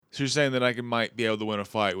So you're saying that I might be able to win a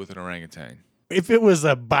fight with an orangutan? If it was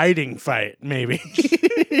a biting fight, maybe.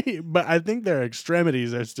 But I think their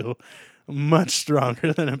extremities are still much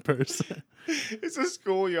stronger than a person. It's a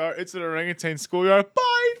schoolyard. It's an orangutan schoolyard.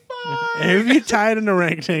 Fight! If you tied an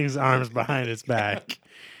orangutan's arms behind its back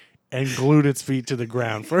and glued its feet to the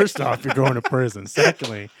ground, first off, you're going to prison.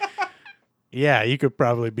 Secondly, yeah, you could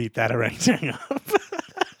probably beat that orangutan up.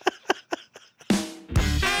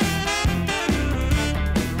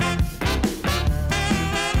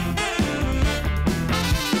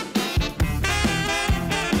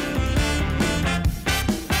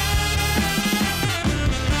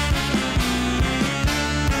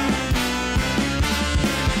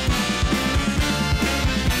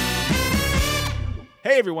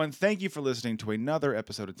 Hey everyone, thank you for listening to another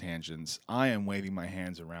episode of Tangents. I am waving my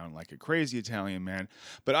hands around like a crazy Italian man,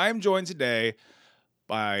 but I am joined today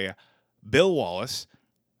by Bill Wallace.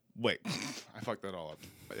 Wait, I fucked that all up.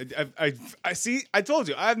 I see. I told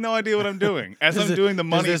you. I have no idea what I'm doing as I'm doing the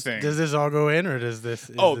money thing. Does this all go in, or does this?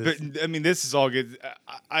 But I mean, this is all good.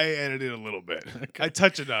 I edited a little bit. Okay. I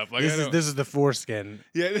touch it up. Like this is the foreskin.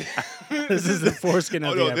 Yeah, this is the foreskin.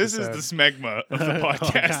 Of the episode. This is the smegma of the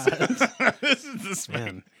podcast. Oh, this is the smegma.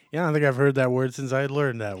 Man. Yeah, I don't think I've heard that word since I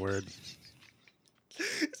learned that word.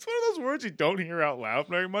 It's one of those words you don't hear out loud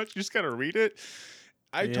very much. You just gotta read it.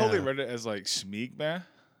 I totally read it as like smegma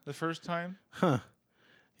the first time. Huh.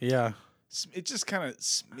 Yeah. It just kind of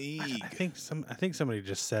smeeg. I think somebody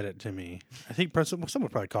just said it to me. I think someone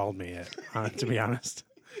probably called me it. To be honest.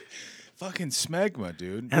 Fucking smegma,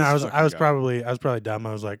 dude. And I was probably dumb.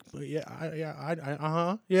 I was like, yeah,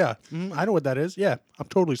 I know what that is. Yeah, I'm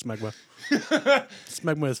totally smegma.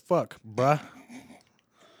 Smegma as fuck, bruh.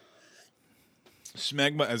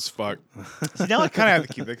 Smegma as fuck. See, now I kind of have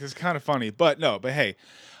to keep that because it's kind of funny. But hey,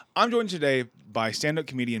 I'm joined today by stand-up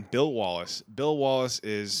comedian Bill Wallace. Bill Wallace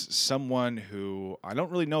is someone who I don't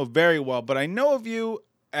really know very well, but I know of you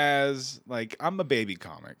as, like, I'm a baby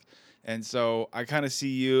comic. And so I kind of see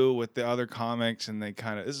you with the other comics, and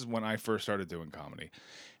this is when I first started doing comedy.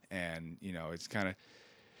 And, you know, it's kind of,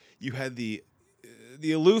 you had the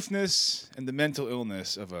aloofness and the mental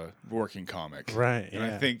illness of a working comic. Right, and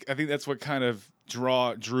yeah. I think that's what kind of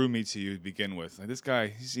drew me to you to begin with. Like, this guy,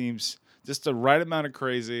 he seems just the right amount of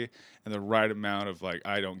crazy and the right amount of, like,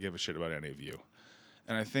 I don't give a shit about any of you.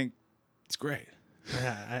 And I think it's great.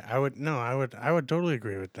 Yeah, I would totally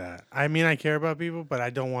agree with that. I mean, I care about people, but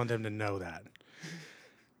I don't want them to know that.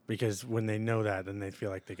 Because when they know that, then they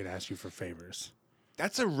feel like they can ask you for favors.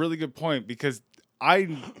 That's a really good point, because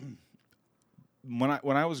when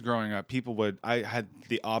I was growing up, I had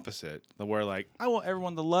the opposite, where, like, I want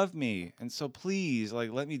everyone to love me, and so please,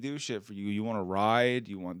 like, let me do shit for you. You want to ride?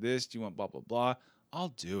 You want this? Do you want blah blah blah? I'll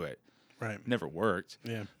do it. Right. Never worked.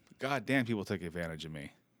 Yeah. But God damn, people take advantage of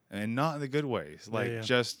me, and not in the good ways. Like,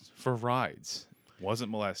 just for rides.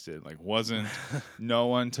 Wasn't molested. Like, no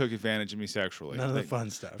one took advantage of me sexually. None of the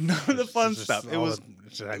fun stuff. None of the fun stuff. I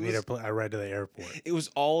ride to the airport. It was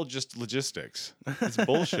all just logistics. It's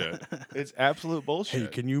bullshit. It's absolute bullshit. Hey,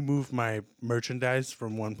 can you move my merchandise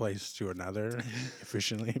from one place to another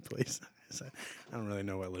efficiently, please? I don't really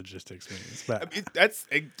know what logistics means, but I mean, that's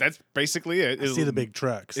basically it. I see the big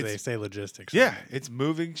trucks. They say logistics. Yeah, it's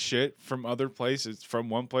moving shit from other places, from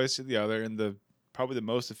one place to the other, in probably the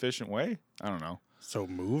most efficient way. I don't know. So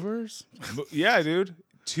movers? Yeah, dude.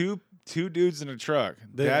 Two dudes in a truck.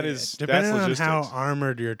 That's depending on logistics. how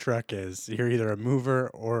armored your truck is, you're either a mover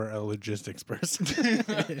or a logistics person.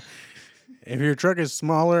 If your truck is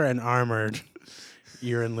smaller and armored,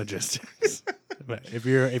 you're in logistics. But if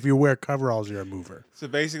you wear coveralls, you're a mover. So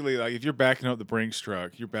basically, like, if you're backing up the Brinks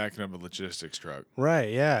truck, you're backing up a logistics truck.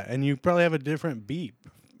 Right, yeah. And you probably have a different beep,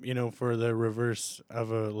 you know, for the reverse of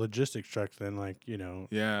a logistics truck than, like, you know.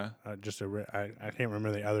 Yeah. I can't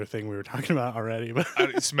remember the other thing we were talking about already, but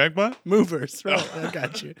smegma? Movers, right? I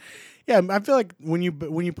got you. Yeah, I feel like when you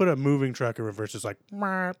put a moving truck in reverse, it's like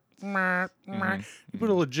You put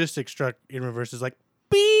a logistics truck in reverse, it's like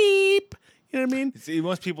beep. You know what I mean? He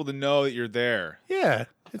wants people to know that you're there. Yeah,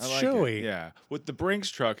 it's showy. Yeah. With the Brinks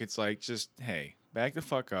truck, it's like, just, hey, back the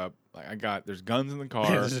fuck up. Like, there's guns in the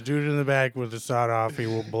car. Yeah, there's a dude in the back with a sawed off. He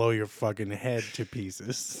will blow your fucking head to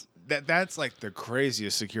pieces. That's like the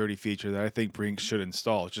craziest security feature that I think Brinks should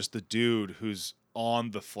install. Just the dude who's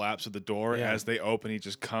on the flaps of the door as they open, he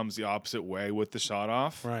just comes the opposite way with the shot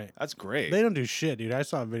off. Right. That's great. They don't do shit, dude. I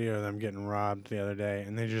saw a video of them getting robbed the other day,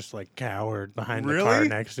 and they just, like, cowered behind the car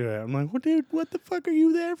next to it. I'm like, well, dude, what the fuck are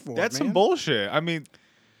you there for? That's man? some bullshit. I mean,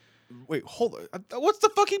 wait, hold on. What's the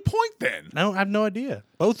fucking point then? I have no idea.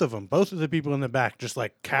 Both of them. Both of the people in the back just,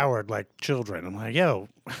 like, cowered like children. I'm like, yo,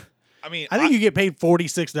 I mean, I think you get paid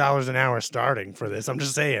 $46 an hour starting for this. I'm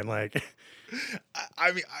just saying, like,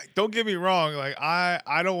 I mean, don't get me wrong. Like,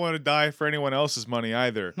 I don't want to die for anyone else's money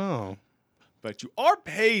either. no, But you are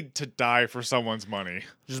paid to die for someone's money.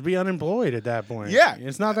 just be unemployed at that point. Yeah.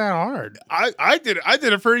 It's not that hard. I did it. I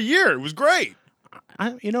did it for a year. It was great.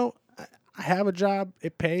 I have a job.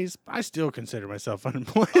 It pays. But I still consider myself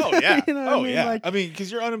unemployed. Oh yeah. You know what I mean? Yeah. Like, I mean,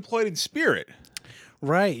 because you're unemployed in spirit.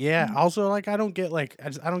 right. Yeah. Also, like, I don't get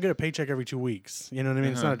I don't get a paycheck every 2 weeks. You know what I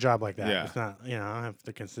mean? It's not a job like that. Yeah. It's not. I don't have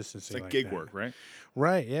the consistency. It's like gig that. work, right?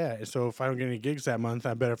 Right. Yeah. So if I don't get any gigs that month,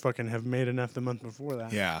 I better fucking have made enough the month before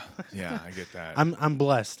that. Yeah. Yeah. I get that. I'm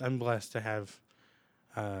blessed. I'm blessed to have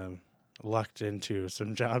lucked into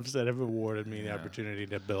some jobs that have awarded me the opportunity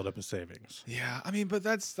to build up a savings. Yeah. I mean, but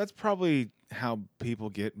that's probably how people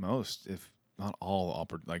get most, if not all,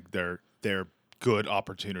 their good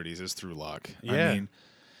opportunities is through luck. Yeah. I mean,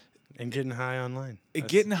 And getting high online.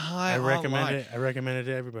 getting high. I recommend online. it. I recommend it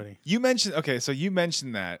to everybody. You mentioned So you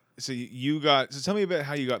mentioned that. So you got. So tell me about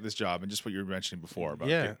how you got this job and just what you were mentioning before about.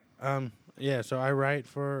 Yeah. So I write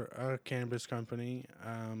for a cannabis company.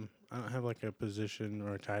 I don't have like a position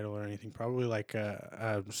or a title or anything. Probably like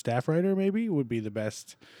a staff writer maybe would be the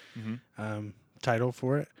best title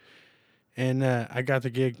for it. And I got the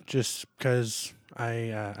gig just because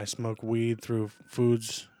I smoke weed through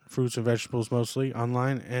fruits and vegetables mostly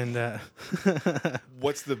online. And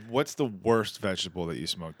What's the worst vegetable that you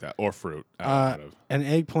smoked or fruit out of? an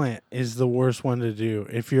eggplant is the worst one to do.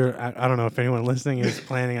 If you're, I don't know if anyone listening is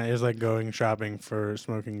planning on is like going shopping for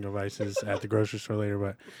smoking devices at the grocery store later,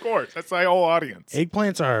 but Of course, that's my whole audience.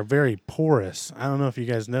 eggplants are very porous. I don't know if you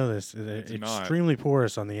guys know this. They're do not. extremely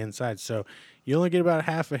porous on the inside, so you only get about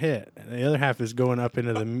half a hit. And the other half is going up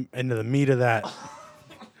into the meat of that.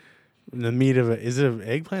 The meat of it. Is it an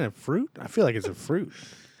eggplant a fruit? I feel like it's a fruit.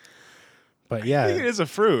 But yeah, I think it is a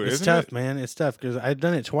fruit. it's isn't tough, it? man. It's tough because I've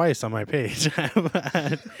done it twice on my page.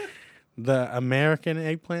 The American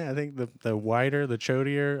eggplant, I think the whiter, the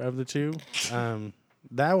chodier of the two.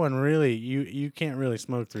 That one really, you can't really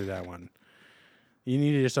smoke through that one. You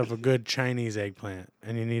need yourself a good Chinese eggplant,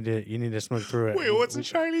 and you need to smoke through it. Wait, what's a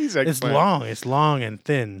Chinese eggplant? It's long and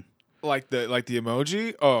thin. Like the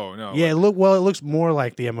emoji? Oh no. Yeah, it looks more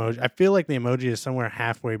like the emoji. I feel like the emoji is somewhere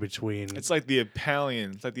halfway between. It's like the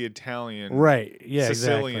Italian. It's like the Italian. Right. Yeah.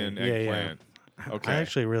 Sicilian exactly. eggplant. Yeah. Okay. I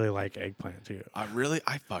actually really like eggplant too. I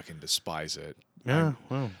fucking despise it. Yeah.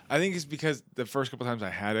 Well, I think it's because the first couple times I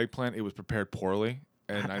had eggplant, it was prepared poorly.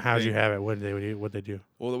 And how'd you have it? What did they do?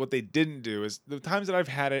 Well, what they didn't do is the times that I've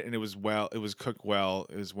had it and it was cooked well,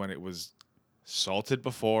 is when it was salted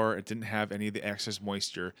before. It didn't have any of the excess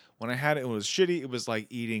moisture. When I had it, it was shitty. It was like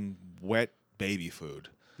eating wet baby food.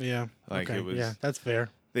 Yeah. Like okay. it was. Yeah, that's fair.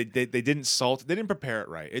 They didn't salt. They didn't prepare it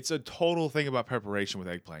right. It's a total thing about preparation with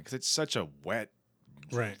eggplant because it's such a wet,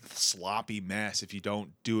 Right. sloppy mess if you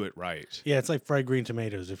don't do it right. Yeah, it's like fried green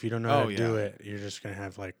tomatoes. If you don't know how Oh, to do yeah. it, you're just gonna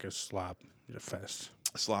have like a slop fest.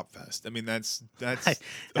 Slop fest. I mean, that's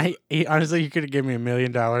Honestly, you could have given me $1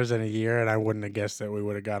 million in a year, and I wouldn't have guessed that we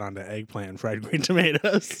would have got onto eggplant and fried green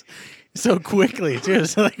tomatoes so quickly, too.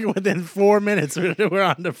 So like within 4 minutes, we're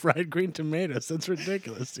on to fried green tomatoes. That's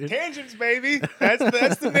ridiculous, dude. tangents, baby.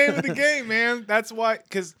 That's the name of the game, man. That's why,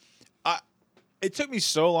 because it took me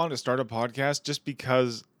so long to start a podcast just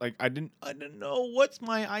because like I didn't know what's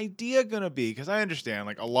my idea gonna be, because I understand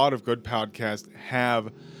like a lot of good podcasts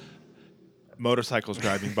have motorcycles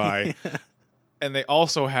driving by and they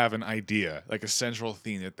also have an idea, like a central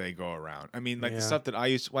theme that they go around. I mean, like the stuff that I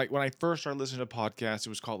used to, like when I first started listening to podcasts, it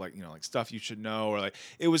was called like, like stuff you should know, or like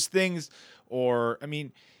it was things, or I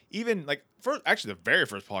mean, even like actually the very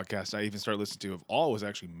first podcast I even started listening to of all was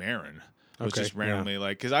actually Marin. It was just randomly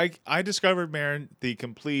like, because I discovered Marin the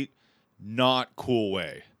complete not cool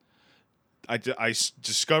way. I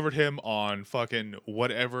discovered him on fucking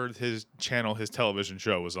whatever his channel, his television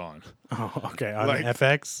show was on. Oh, okay. On Like,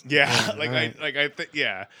 FX? Yeah, right. I think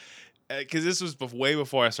because this was way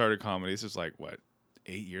before I started comedy. This was like what,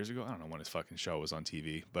 8 years ago? I don't know when his fucking show was on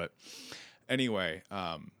TV, but anyway,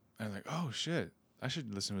 I'm like, oh shit, I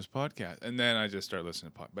should listen to his podcast, and then I just started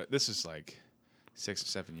listening to But this is like 6 or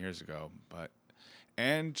 7 years ago,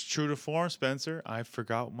 And true to form, Spencer, I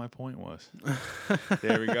forgot what my point was.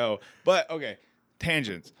 There we go. But okay,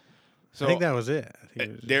 tangents. So I think that was it.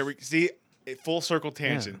 there we see full circle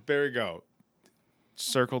tangent. Yeah. There we go.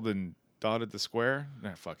 Circled and dotted the square.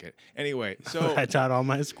 Nah, fuck it. Anyway, so I dot all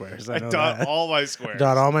my squares. I dot all my squares.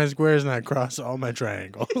 Dot all my squares and I cross all my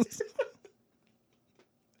triangles.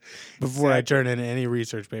 Before I turn in any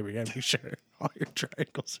research paper, you gotta be sure all your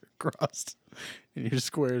triangles are crossed and your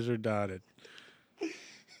squares are dotted.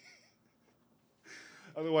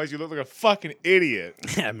 Otherwise, you look like a fucking idiot.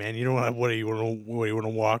 Yeah, man. You don't want. What do you want to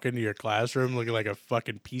walk into your classroom looking like a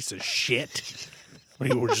fucking piece of shit? What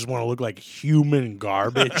do you just want to look like human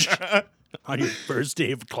garbage on your first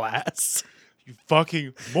day of class? You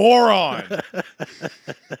fucking moron.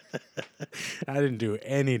 I didn't do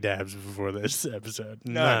any dabs before this episode.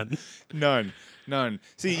 None.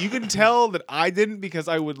 See, you can tell that I didn't because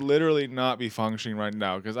I would literally not be functioning right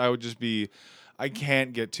now because I would just be. I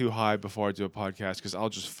can't get too high before I do a podcast because I'll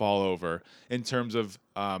just fall over. In terms of,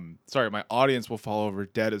 my audience will fall over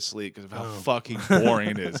dead asleep because of how fucking boring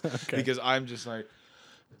it is. Okay. Because I'm just like,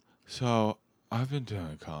 so I've been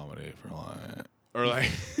doing comedy for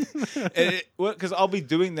because I'll be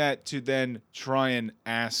doing that to then try and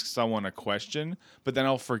ask someone a question, but then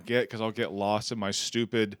I'll forget because I'll get lost in my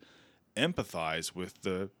stupid empathize with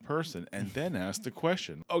the person and then ask the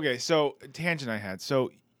question. Okay, so tangent I had. So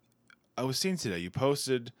I was seeing today, you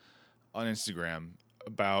posted on Instagram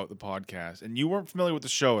about the podcast, and you weren't familiar with the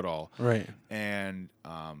show at all. Right. And,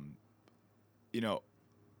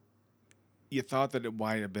 you thought that it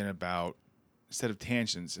might have been about, instead of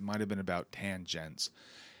tangents, it might have been about tangents.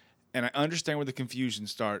 And I understand where the confusion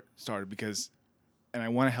started because, and I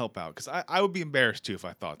want to help out, because I would be embarrassed too if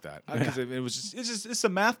I thought that. Because it's a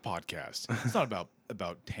math podcast. It's not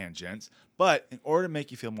about tangents. But in order to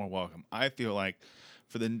make you feel more welcome, I feel like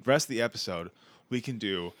for the rest of the episode, we can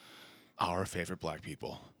do our favorite black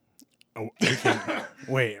people. Oh,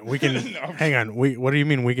 we can hang on. What do you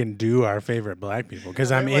mean we can do our favorite black people?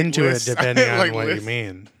 Because I'm into it depending on what you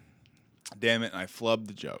mean. Damn it, I flubbed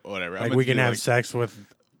the joke. Whatever. Like we can have sex with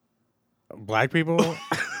black people?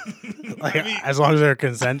 As long as they're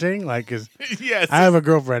consenting? Cause yes. I have a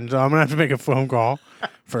girlfriend, so I'm going to have to make a phone call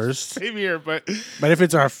first. Same here, but if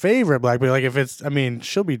it's our favorite black people, if it's,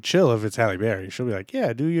 she'll be chill if it's Halle Berry. She'll be like,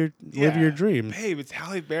 yeah, live your dream. Babe, it's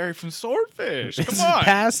Halle Berry from Swordfish. Come This on. is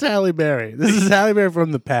past Halle Berry. This is Halle Berry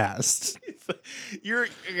from the past. You're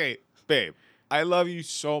okay, babe. I love you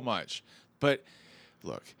so much, but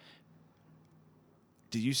look.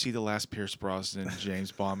 Did you see the last Pierce Brosnan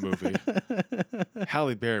James Bond movie?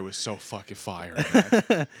 Halle Berry was so fucking fire in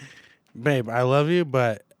that. Babe, I love you,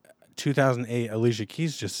 but 2008 Alicia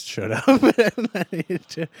Keys just showed up.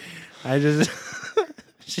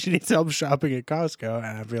 She needs help shopping at Costco,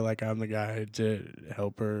 and I feel like I'm the guy to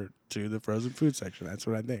help her to the frozen food section. That's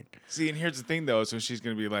what I think. See, and here's the thing, though. So she's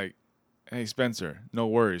going to be like, hey, Spencer, no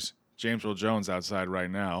worries. James Earl Jones outside right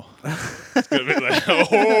now. It's going to be like,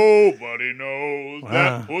 oh, buddy knows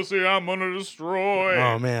that pussy I'm going to destroy.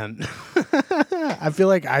 Oh, man. I feel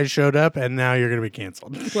like I showed up, and now you're going to be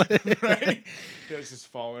canceled. Right? It's just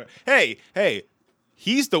falling. Hey,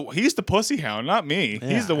 he's the pussy hound, not me. Yeah,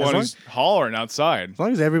 he's the one who's hollering outside. As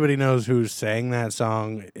long as everybody knows who sang that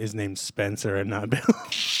song is named Spencer and not Bill.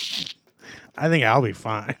 I think I'll be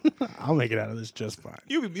fine. I'll make it out of this just fine.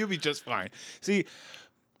 You'll be just fine. See,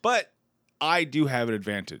 but I do have an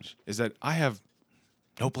advantage, is that I have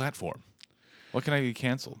no platform. What can I be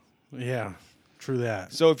canceled? Yeah, true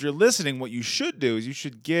that. So if you're listening, what you should do is you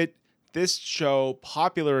should get this show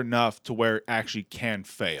popular enough to where it actually can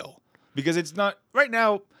fail. Because it's not, right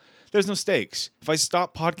now, there's no stakes. If I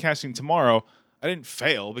stop podcasting tomorrow, I didn't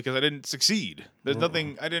fail because I didn't succeed. There's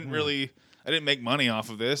nothing, I didn't make money off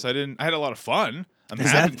of this. I had a lot of fun.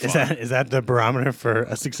 Is that the barometer for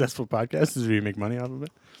a successful podcast? Is do you make money off of it?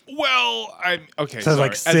 Well, I'm okay. So sorry.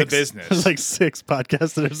 as a business, there's like 6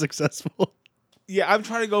 podcasts that are successful. Yeah, I'm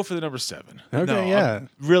trying to go for the number 7. Okay, yeah.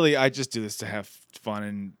 Really, I just do this to have fun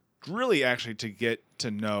and really actually to get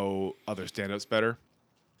to know other stand-ups better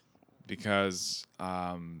because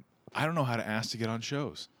I don't know how to ask to get on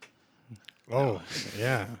shows. Oh,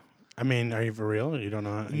 yeah. I mean, are you for real? You don't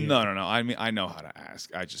know how? No. I mean, I know how to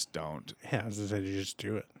ask. I just don't. Yeah, I was gonna say you just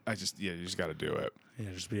do it. You just got to do it.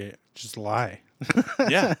 Yeah, just lie.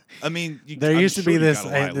 Yeah, I mean, there used to be this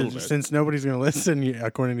since nobody's gonna listen,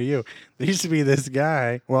 according to you. There used to be this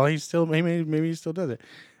guy. Well, he still maybe he still does it.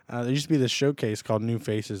 There used to be this showcase called New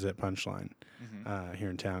Faces at Punchline here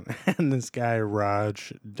in town, and this guy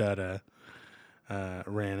Raj Dutta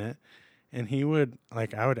ran it. And he would,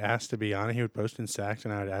 I would ask to be on it. He would post in Saks,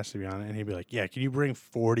 and I would ask to be on it. And he'd be like, yeah, can you bring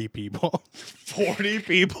 40 people? 40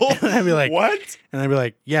 people? And I'd be like, what? And I'd be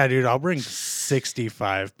like, yeah, dude, I'll bring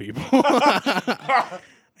 65 people.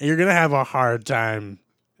 You're going to have a hard time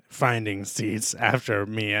finding seats after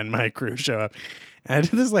me and my crew show up. And I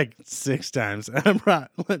did this 6 times. And I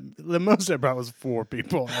brought, the most I brought was 4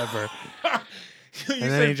 people ever. And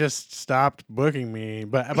then he just stopped booking me.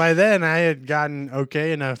 But by then, I had gotten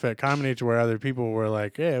okay enough at comedy to where other people were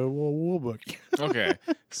like, "Hey, we'll book you." Okay,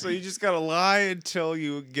 so you just gotta lie until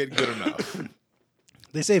you get good enough.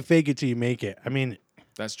 They say fake it till you make it. I mean,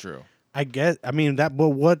 That's true. I guess. I mean that. But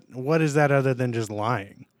what is that other than just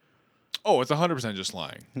lying? Oh, it's 100% just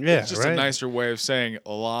lying. Yeah, it's just right? a nicer way of saying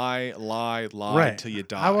lie Right. till you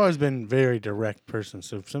die. I've always been a very direct person.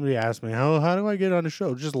 So if somebody asks me how do I get on the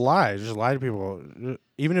show, just lie. Just lie to people.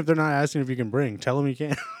 Even if they're not asking if you can bring, tell them you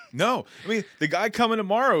can. No, I mean the guy coming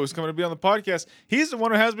tomorrow who's coming to be on the podcast. He's the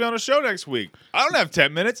one who has me on a show next week. I don't have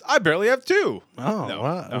 10 minutes. I barely have 2. Oh, No,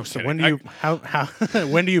 wow. I'm So kidding. when do you how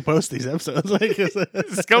when do you post these episodes? Like,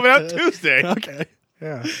 It's coming out Tuesday. Okay.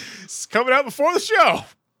 Yeah. It's coming out before the show.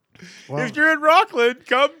 Well, If you're in Rockland,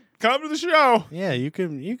 come to the show. yeah, you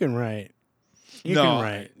can write. You No, can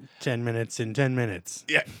write 10 minutes in 10 minutes.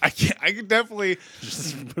 Yeah, I can definitely.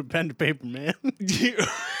 Just put pen to paper, man.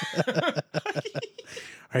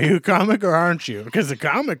 Are you a comic or aren't you? Because a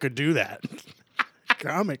comic could do that. A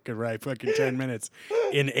comic could write fucking 10 minutes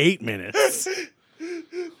in 8 minutes.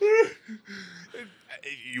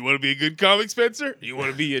 You want to be a good comic, Spencer? You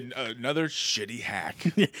want to be another shitty hack?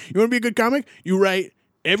 You want to be a good comic? You write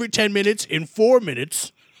every 10 minutes in 4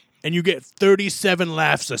 minutes, and you get 37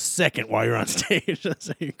 laughs a second while you're on stage. That's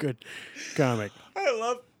how you're a good comic. I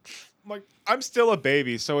love. I'm still a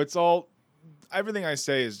baby, so it's all. Everything I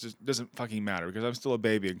say is just doesn't fucking matter because I'm still a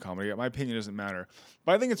baby in comedy. My opinion doesn't matter,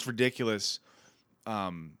 but I think it's ridiculous.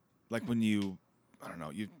 Like when you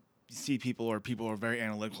see people are very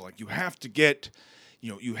analytical. Like you have to get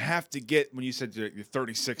when you said your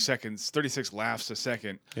 36 seconds, 36 laughs a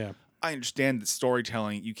second. Yeah. I understand that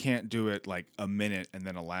storytelling, you can't do it like a minute and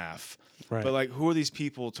then a laugh. Right. But like, who are these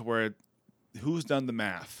people to where, who's done the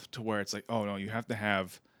math to where it's like, oh no, you have to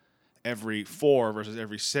have every 4 versus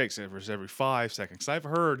every 6 versus every 5 seconds. 'Cause I've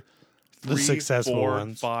heard The 3, successful 4,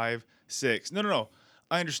 ones. 5, 6. No.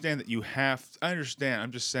 I understand that you have. I understand.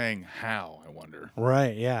 I'm just saying how. I wonder.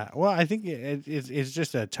 Right. Yeah. Well, I think it's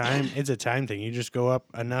just a time. It's a time thing. You just go up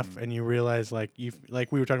enough, and you realize, like we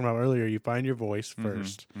were talking about earlier, you find your voice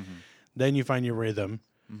 1st, then you find your rhythm,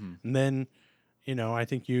 and then, I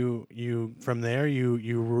think you from there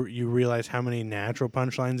you realize how many natural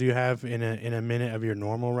punchlines you have in a minute of your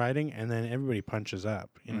normal writing, and then everybody punches up.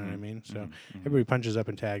 You know what I mean? So everybody punches up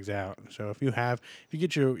and tags out. So if you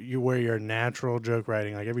get your natural joke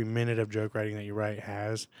writing, like every minute of joke writing that you write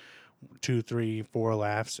has 2, 3, 4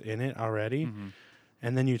 laughs in it already.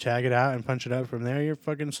 And then you tag it out and punch it up from there, you're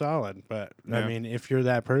fucking solid. But, I mean, if you're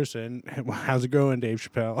that person, how's it going, Dave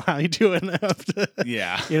Chappelle? How you doing?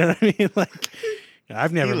 Yeah. You know what I mean? Like,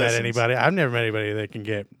 I've never met listens. anybody that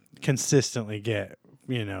can consistently get,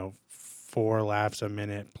 4 laughs a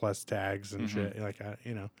minute plus tags and shit. Like,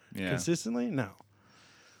 Yeah. consistently? No.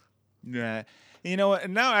 Yeah. You know what?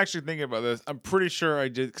 And now actually thinking about this, I'm pretty sure I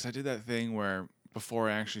did, because I did that thing where before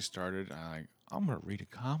I actually started, I'm going to read a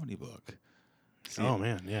comedy book. See, Oh,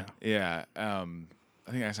 man, yeah. Yeah. I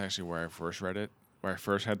think that's actually where I first read it, where I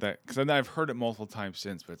first had that. Because I've heard it multiple times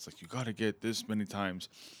since, but it's like, you got to get this many times.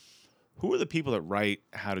 Who are the people that write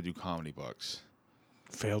how to do comedy books?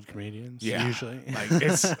 Failed comedians, Yeah. usually. Like,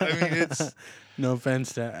 it's. No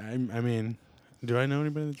offense to, I mean, do I know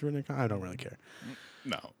anybody that's written I don't really care.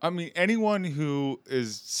 No. I mean, anyone who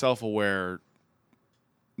is self aware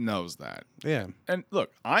knows that. Yeah. And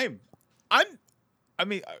look, I'm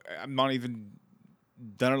not even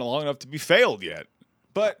done it long enough to be failed yet.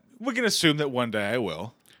 But we can assume that one day I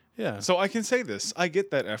will. Yeah. So I can say this. I get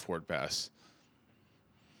that F word pass.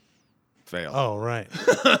 Fail. Oh, right.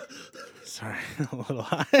 Sorry, a little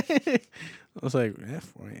high. I was like,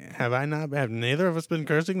 have neither of us been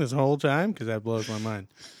cursing this whole time? Because that blows my mind.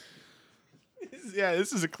 Yeah,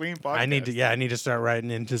 this is a clean podcast. I need to start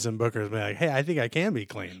writing into some bookers and be like, hey, I think I can be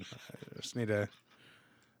clean. I just need to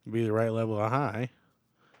be the right level of high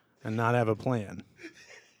and not have a plan.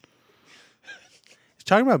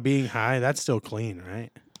 Talking about being high, that's still clean, right?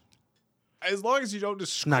 As long as you don't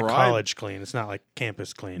It's describe. not college clean. It's not like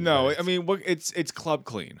campus clean. No, but I mean, it's club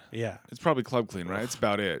clean. yeah. It's probably club clean, right? It's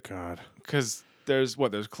about it. God. Because there's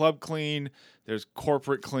club clean, there's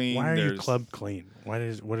corporate clean. Why are you there's, club clean? What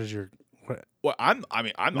is your what? Well, I'm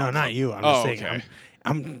No, not you. I'm Oh, just saying. okay.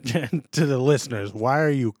 I'm to the listeners. Why are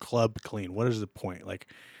you club clean? What is the point? Like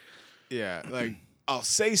Yeah, like I'll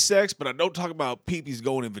say sex, but I don't talk about peepees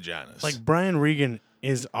going in vaginas. Brian Regan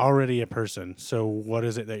is already a person. So what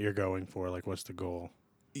is it that you're going for? Like, what's the goal?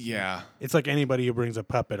 yeah, It's like anybody who brings a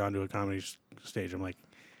puppet onto a comedy stage. I'm like,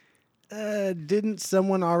 didn't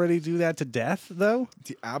someone already do that to death though?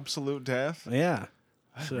 the absolute death. Yeah,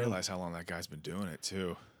 I didn't realize how long that guy's been doing it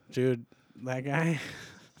too. dude, that guy.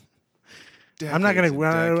 Decades I'm not gonna. and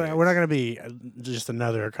We're not gonna be just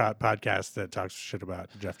another podcast that talks shit about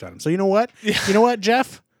Jeff Dunham. So you know what? You know what,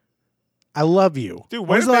 Jeff? I love you. Dude,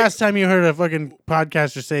 when's the last time you heard a fucking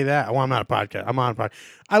podcaster say that? Well, I'm not a podcast. I'm on a podcast.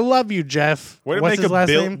 I love you, Jeff. Way to What's make his a last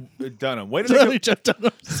name? Dunham. Way to make Jeff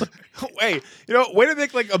Dunham. wait, way to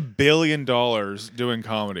make like $1 billion doing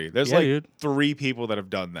comedy. There's dude. 3 people that have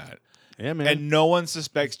done that. Yeah, man. And no one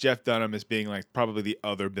suspects Jeff Dunham as being like probably the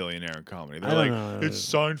other billionaire in comedy. They're I like, don't know. it's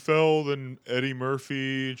Seinfeld and Eddie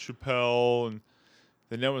Murphy and Chappelle, and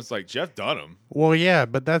then no one's like Jeff Dunham. Well, yeah,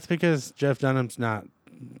 but that's because Jeff Dunham's not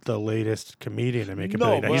the latest comedian to make $1 No,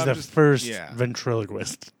 billion. but He's I'm the just- first yeah.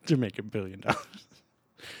 ventriloquist to make $1 billion.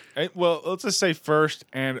 Well, let's just say first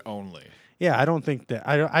and only. Yeah, I don't think that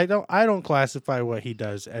I don't classify what he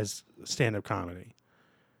does as stand-up comedy.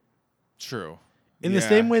 True. In the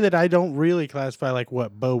same way that I don't really classify like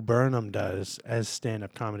what Bo Burnham does as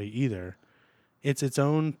stand-up comedy either. It's its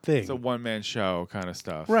own thing. It's a one-man show kind of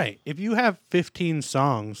stuff. Right. If you have 15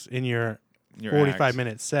 songs in your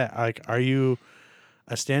 45-minute set, like, are you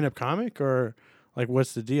a stand-up comic or like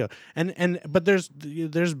what's the deal? But there's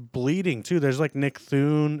bleeding too. There's like Nick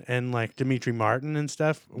Thune and like Dimitri Martin and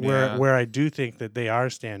stuff where I do think that they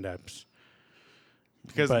are stand-ups.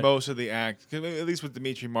 Because most of the act, at least with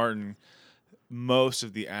Dimitri Martin, most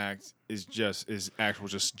of the act is just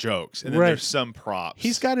jokes, and then there's some props.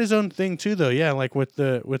 He's got his own thing too, though. Yeah, like with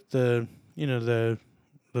the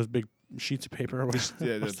those big sheets of paper. Or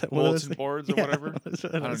the bulletin boards or whatever. I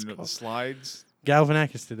don't know, the slides.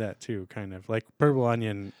 Galifianakis did that too, kind of. Like Purple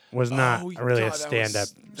Onion was not really a stand-up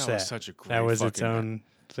set. That was such a great. That was its own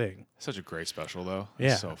thing. Such a great special, though.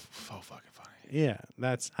 Yeah, so fucking funny. Yeah,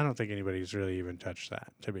 I don't think anybody's really even touched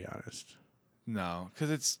that, to be honest. No, because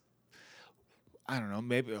it's, I don't know,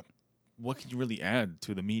 maybe what can you really add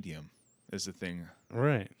to the medium is the thing.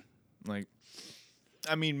 Right. Like,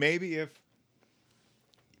 I mean, maybe if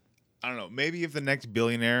the next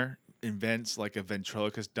billionaire invents like a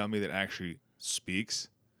ventriloquist dummy that actually speaks,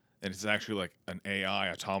 and it's actually like an AI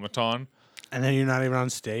automaton. And then you're not even on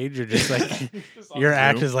stage. You're just like, your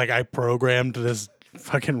act is like, I programmed this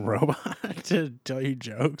fucking robot to tell you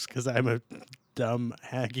jokes because I'm a dumb,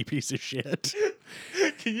 hacky piece of shit.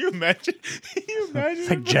 Can you imagine? It's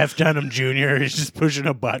like Jeff Dunham Jr. is just pushing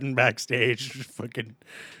a button backstage. Just fucking.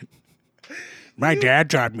 My dad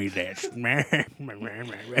taught me this.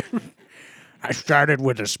 I started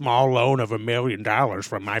with a small loan of $1 million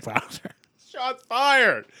from my father. Shots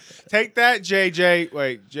fired. Take that, JJ.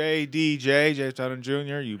 Wait, JDJ, Jeff Dunham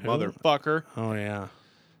Jr., you motherfucker. Oh, yeah.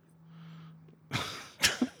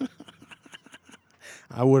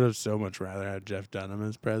 I would have so much rather had Jeff Dunham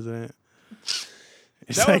as president.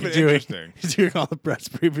 He's that would have been interesting. He's doing all the press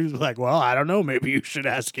briefings like, well, I don't know. Maybe you should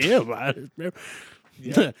ask him.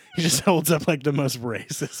 Yeah. He just holds up like the most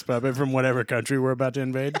racist puppet from whatever country we're about to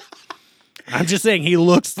invade. I'm just saying he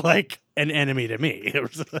looks like an enemy to me.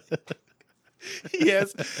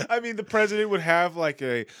 Yes. I mean, the president would have like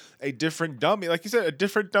a different dummy. Like you said, a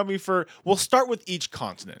different dummy for, we'll start with each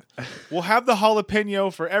continent. We'll have the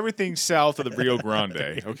jalapeno for everything south of the Rio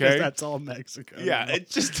Grande, okay? That's all Mexico. Yeah,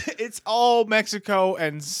 it's all Mexico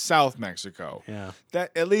and South Mexico. Yeah.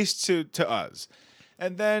 That, at least to us.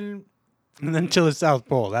 And then to the South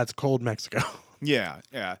Pole, that's cold Mexico. Yeah.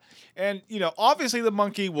 And, obviously the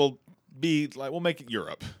monkey will be like, we'll make it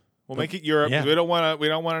Europe. We'll make it Europe because we don't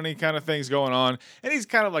want any kind of things going on. And he's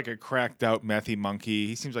kind of like a cracked out methy monkey.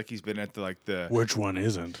 He seems like he's been at the Which one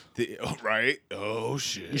isn't? Right? Oh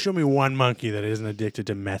shit. You show me one monkey that isn't addicted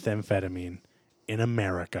to methamphetamine in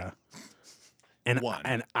America.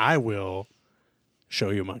 And I will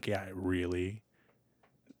show you a monkey I really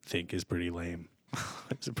think is pretty lame.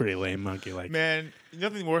 It's a pretty lame monkey. Like, man,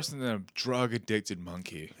 nothing worse than a drug addicted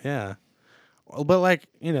monkey. Yeah. But like,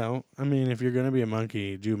 I mean, if you're going to be a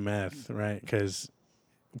monkey, do meth, right? Because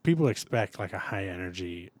people expect like a high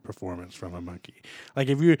energy performance from a monkey. Like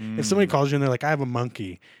if somebody calls you and they're like, I have a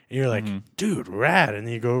monkey, and you're like, dude, rad. And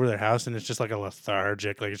then you go over to their house and it's just like a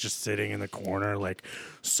lethargic, like it's just sitting in the corner, like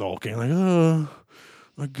sulking, like, oh,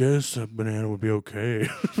 I guess a banana would be okay.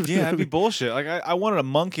 Yeah, that'd be bullshit. Like I wanted a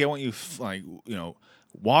monkey. I want you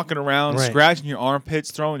walking around, scratching your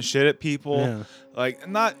armpits, throwing shit at people. Yeah. Like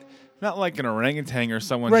not like an orangutan or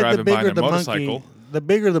someone driving by on a motorcycle. The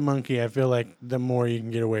bigger the monkey, I feel like the more you can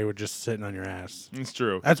get away with just sitting on your ass. It's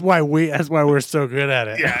true. That's why we're so good at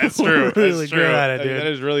it. Yeah, it's true. We're really good at it, dude.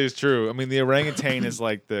 That is true. I mean, the orangutan is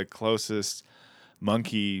like the closest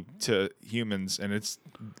monkey to humans, and it's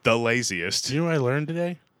the laziest. You know what I learned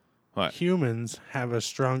today? What? Humans have a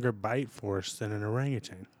stronger bite force than an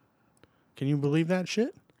orangutan. Can you believe that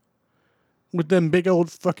shit? with them big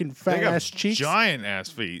old fucking They fat got ass cheeks. giant ass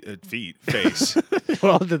face.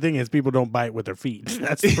 Well, the thing is, people don't bite with their feet.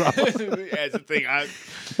 That's the problem. That's the thing.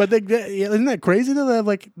 But isn't that crazy though? They have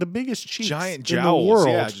like the biggest cheeks Giant in jowls. the world.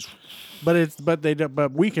 Yeah.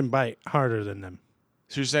 But we can bite harder than them.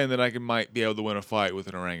 So you're saying that I might be able to win a fight with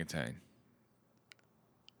an orangutan?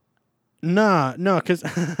 No, because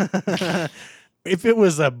if it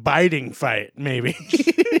was a biting fight, maybe.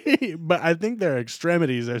 But I think their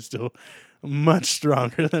extremities are still much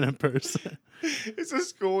stronger than a person. It's a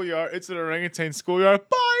schoolyard. It's an orangutan schoolyard.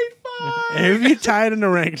 Fight! And if you tied an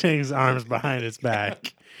orangutan's arms behind its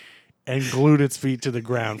back and glued its feet to the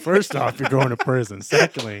ground, first off, you're going to prison.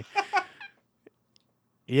 Secondly,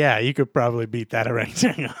 yeah, you could probably beat that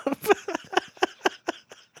orangutan up.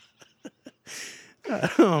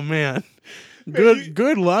 Oh man.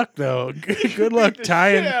 Good luck though. Good luck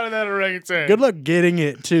tying Get out of that orangutan. Good luck getting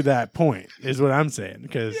it to that point is what I'm saying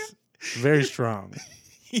because very strong.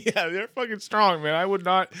 Yeah, they're fucking strong, man. I would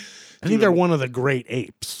not. I think they're one of the great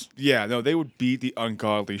apes. Yeah, no, they would beat the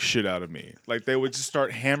ungodly shit out of me. Like they would just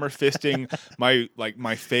start hammer fisting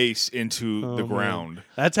my face into the ground.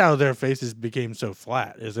 That's how their faces became so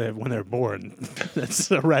flat. Is that when they're born? That's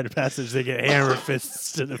a rite of passage. They get hammer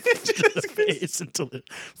fists to the face until it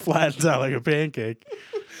flattens out like a pancake.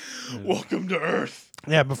 Welcome to Earth.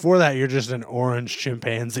 Yeah, before that, you're just an orange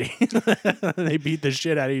chimpanzee. They beat the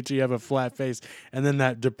shit out of you till you have a flat face, and then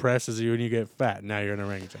that depresses you and you get fat. Now you're an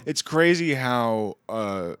orangutan. It's crazy how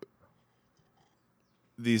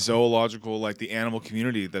the zoological, like the animal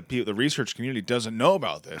community, the research community doesn't know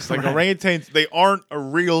about this. Like orangutans, they aren't a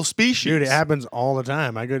real species. Dude, it happens all the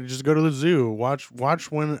time. I go to the zoo.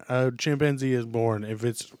 Watch when a chimpanzee is born. If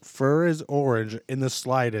its fur is orange in the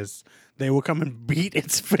slightest, they will come and beat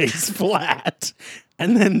its face flat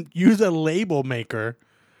and then use a label maker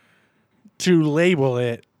to label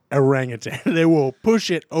it orangutan. They will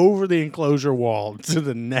push it over the enclosure wall to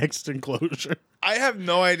the next enclosure. I have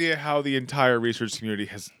no idea how the entire research community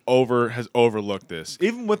has overlooked this.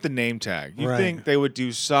 Even with the name tag, you think they would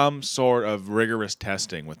do some sort of rigorous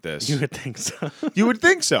testing with this? You would think so. You would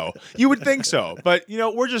think so. You would think so. But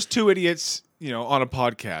we're just two idiots, on a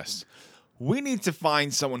podcast. We need to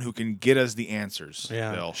find someone who can get us the answers.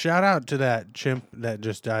 Yeah. Bill. Shout out to that chimp that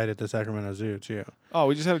just died at the Sacramento Zoo too. Oh,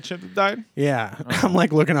 we just had a chimp that died? Yeah. I'm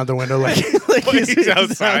like looking out the window like he's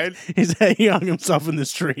outside. He hung himself in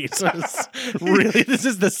this tree. So it's really, this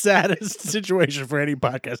is the saddest situation for any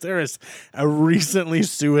podcast. There is a recently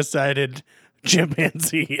suicided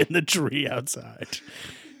chimpanzee in the tree outside.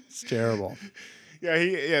 It's terrible. Yeah,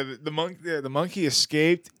 the monkey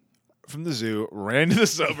escaped from the zoo, ran to the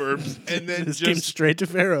suburbs, and then just came straight to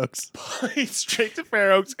Fair Oaks. Straight to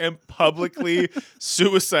Fair Oaks and publicly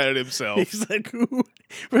suicided himself. He's like, who?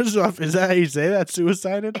 First off, is that how you say that?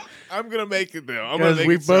 Suicided? I'm gonna make it though. Because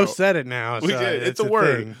we've both said it now. We so did. It's a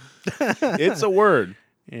word. It's a word.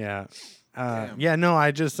 Yeah. Yeah. No,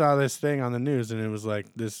 I just saw this thing on the news, and it was like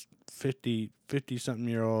this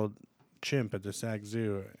 50-something-year-old chimp at the Sac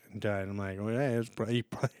Zoo died. I'm like, well, hey, he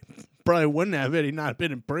probably wouldn't have it. He'd not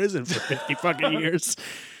been in prison for 50 fucking years.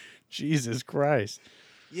 Jesus Christ.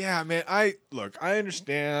 Yeah, man. I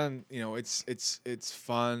understand. It's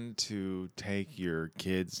fun to take your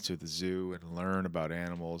kids to the zoo and learn about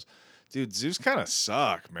animals. Dude, zoos kind of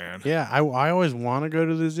suck, man. Yeah, I always want to go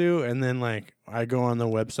to the zoo, and then like I go on the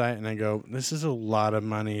website and I go, this is a lot of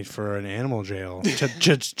money for an animal jail to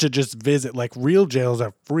just visit. Like real jails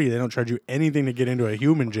are free; they don't charge you anything to get into a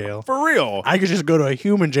human jail. For real, I could just go to a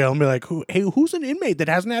human jail and be like, who's an inmate that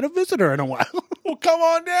hasn't had a visitor in a while? Well, come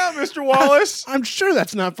on down, Mr. Wallace. I'm sure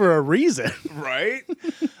that's not for a reason, right?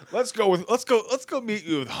 Let's go meet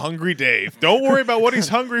you with Hungry Dave. Don't worry about what he's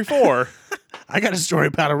hungry for. I got a story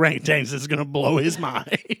about orangutans that's going to blow his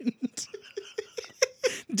mind.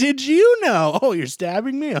 Did you know? Oh, you're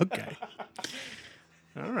stabbing me? Okay.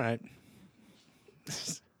 All right.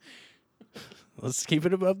 Let's keep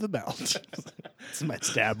it above the belt. That's my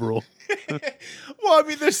stab rule. Well, I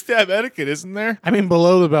mean, there's stab etiquette, isn't there? I mean,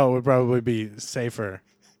 below the belt would probably be safer.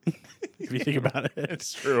 If you think about it,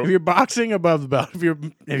 it's true. If you're boxing above the belt, if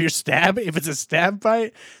it's a stab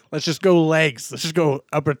fight, let's just go legs. Let's just go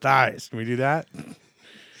upper thighs. Can we do that?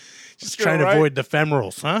 Just trying to avoid the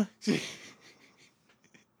femorals, huh?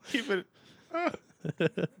 Keep it.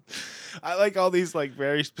 I like all these like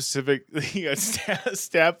very specific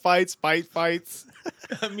stab fights, bite fights.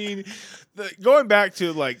 I mean, going back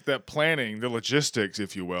to like the planning, the logistics,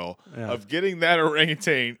 if you will, of getting that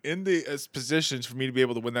orangutan in the positions for me to be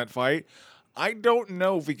able to win that fight. I don't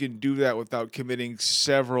know if we can do that without committing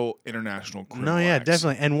several international criminal No, yeah, acts.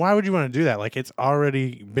 definitely. And why would you want to do that? Like, it's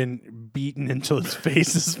already been beaten until its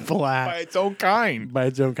face is flat By its own kind. by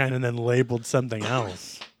its own kind and then labeled something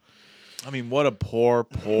else. I mean, what a poor,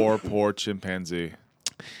 poor, poor chimpanzee.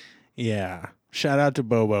 Yeah. Shout out to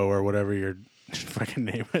Bobo or whatever your fucking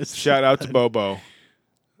name is. Shout out to Bobo.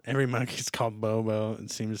 Every monkey's called Bobo.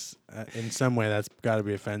 It seems in some way that's got to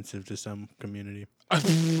be offensive to some community.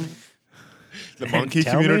 The monkey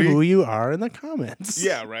Tell community. me who you are in the comments.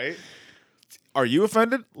 Yeah, right. Are you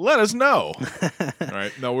offended? Let us know.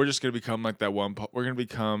 Right? No, we're just gonna become like that one. We're gonna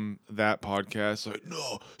become that podcast. Like,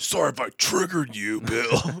 no, sorry if I triggered you, Bill.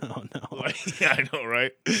 Oh no. Like, yeah, I know,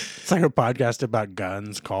 right? It's like a podcast about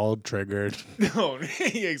guns called Triggered. No,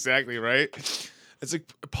 exactly, right. It's a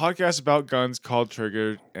podcast about guns called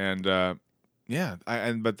Triggered, and yeah,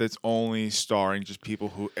 but that's only starring just people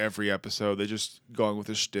who every episode they just going with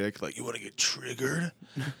a shtick. Like, you want to get triggered?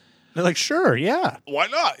 They're like, sure, yeah. Why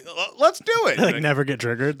not? Let's do it. They like never get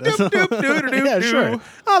triggered. Doop, doop, doop, doop, Yeah, doop. sure.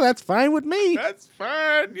 Oh, that's fine with me. That's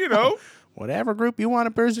fine, you know. Whatever group you want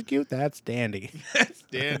to persecute, that's dandy. That's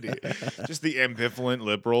dandy. Just the ambivalent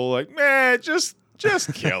liberal, like, man, just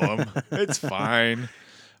kill him. It's fine.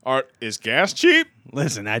 Is gas cheap?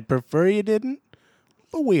 Listen, I'd prefer you didn't,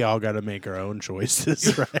 but we all got to make our own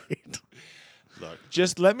choices, right? Look,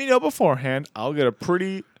 just let me know beforehand. I'll get a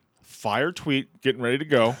pretty fire tweet getting ready to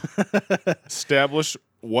go. Establish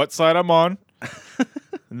what side I'm on.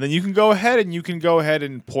 And then you can go ahead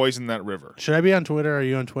and poison that river. Should I be on Twitter? Are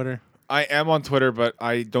you on Twitter? I am on Twitter, but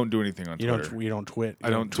I don't do anything on Twitter. You don't twit. I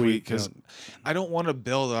don't tweet because I don't want to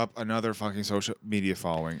build up another fucking social media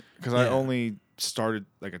following because I Yeah. only started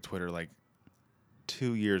like a Twitter like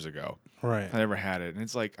 2 years ago. Right. I never had it, and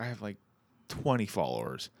it's like I have like 20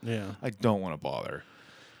 followers. Yeah. I don't want to bother.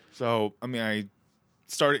 So I mean, I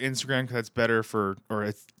started Instagram because that's better or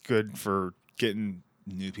it's good for getting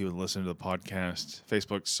new people to listen to the podcast.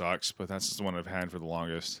 Facebook sucks, but that's just the one I've had for the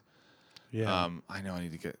longest. Yeah. I know I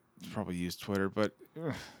need to probably use Twitter, but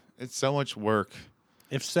it's so much work.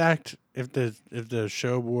 If the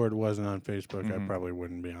show board wasn't on Facebook, I probably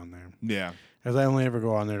wouldn't be on there. Yeah. Because I only ever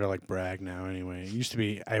go on there to like brag now. Anyway, it used to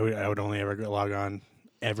be I would only ever log on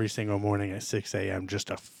every single morning at 6 a.m. just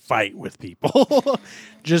to fight with people,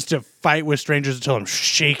 just to fight with strangers until I'm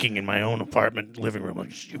shaking in my own apartment living room.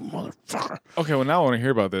 Like, you motherfucker. Okay, well now I want to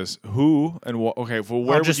hear about this. Who and what? Okay, well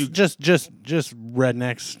where would you? Just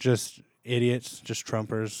rednecks, just idiots, just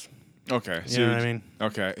Trumpers. Okay, You know what I mean?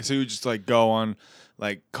 Okay, so you just like go on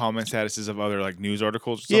like comment statuses of other like news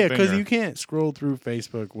articles. Or Yeah, something, because or- you can't scroll through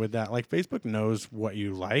Facebook with that. Like Facebook knows what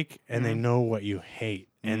you like and they know what you hate,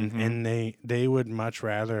 and they would much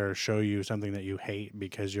rather show you something that you hate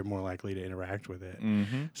because you're more likely to interact with it.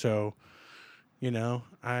 So, you know,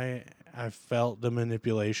 I felt the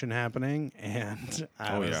manipulation happening, and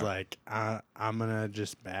I was like, I'm gonna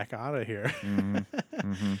just back out of here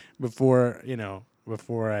before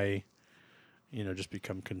I. Just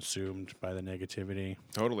become consumed by the negativity.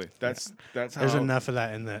 Totally. That's how. There's enough of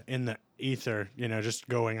that in the ether, just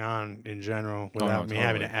going on in general without me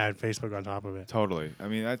having to add Facebook on top of it. Totally. I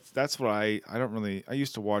mean, that's what I don't really. I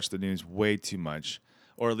used to watch the news way too much,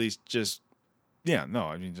 or at least just. Yeah, no,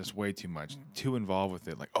 I mean just way too much, too involved with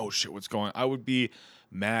it. Like, oh shit, what's going on? I would be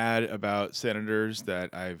mad about senators that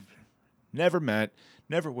I've never met,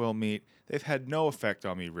 never will meet. They've had no effect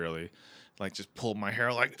on me really. Like, just pulled my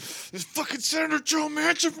hair like, this fucking Senator Joe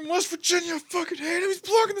Manchin from West Virginia, I fucking hate him. He's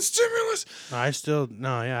blocking the stimulus. I still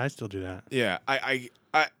do that. Yeah, I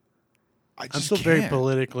just I'm still can't. very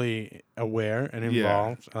politically aware and Yeah.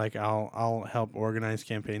 involved. Like I'll help organize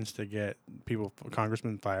campaigns to get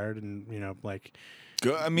congressmen fired, and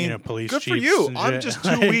Good. I mean, police good for chiefs you. and I'm shit. just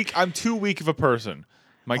too weak. I'm too weak of a person.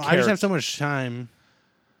 My I just character. have so much time.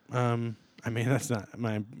 I mean, that's not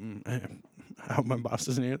my. I hope my boss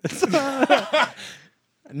doesn't hear this. I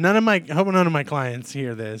hope none of my clients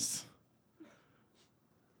hear this.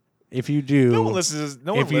 If you do, No one listens.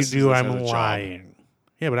 No one if you listens do, to this I'm as a job. lying.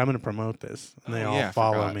 Yeah, but I'm going to promote this, and they Oh, all yeah, I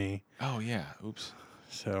follow forgot. me. Oh yeah. Oops.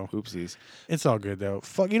 So Oopsies. it's all good though.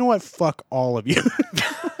 Fuck, you know what? Fuck all of you.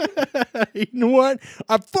 You know what?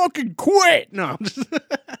 I fucking quit. No, I'm just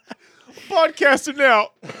Podcasting now.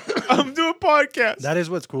 I'm doing podcasts. that is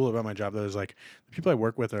what's cool about my job though. Is like the people I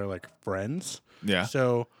work with are like friends. Yeah.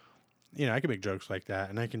 So, I can make jokes like that,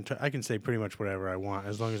 and I can say pretty much whatever I want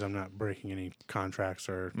as long as I'm not breaking any contracts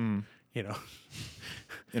or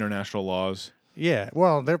International laws. Yeah.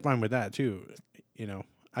 Well, they're fine with that too.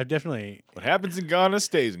 I've definitely What happens in Ghana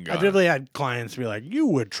stays in I Ghana. definitely had clients be like, "You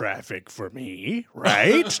would traffic for me,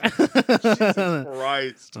 right?"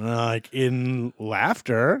 Christ. Like in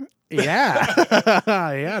laughter, yeah,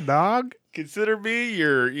 yeah, dog. Consider me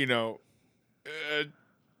your,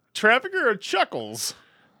 trafficker of chuckles.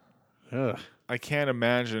 Ugh. I can't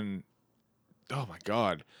imagine. Oh my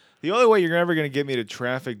God. The only way you're ever going to get me to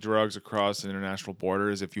traffic drugs across the international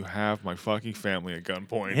border is if you have my fucking family at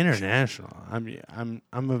gunpoint. International.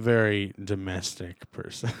 I'm a very domestic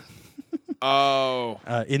person. Oh.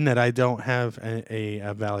 In that I don't have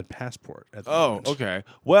a valid passport at the Oh, moment. okay.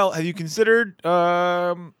 Well, have you considered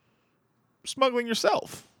smuggling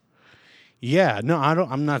yourself? Yeah, no, I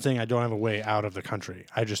don't. I'm not saying I don't have a way out of the country.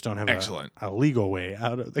 I just don't have Excellent. a legal way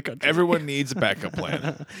out of the country. Everyone needs a backup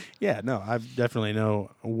plan. Yeah, no, I definitely know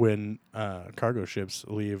when cargo ships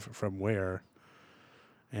leave from where,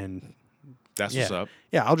 and That's yeah, what's up.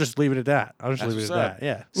 yeah, I'll just leave it at that. I'll just That's leave it at what's up. that.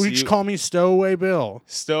 Yeah, So just you- call me Stowaway Bill.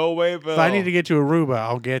 Stowaway Bill. If I need to get to Aruba,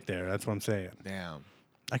 I'll get there. That's what I'm saying. Damn.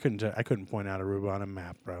 I couldn't point out Aruba on a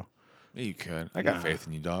map, bro. Yeah, you could. I got Nah. faith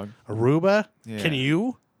in you, dog. Aruba? Yeah. Can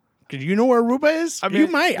you? Do you know where Aruba is? I You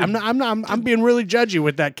mean, might. I'm being really judgy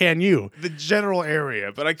with that. Can you? The general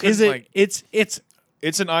area, but I couldn't Is it? like. It's It's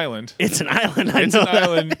an island. it's an island. I It's know an that.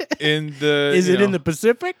 island in the. Is you it in know, the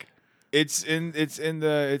Pacific? It's in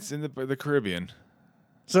the Caribbean.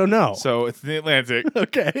 So no. So it's in the Atlantic.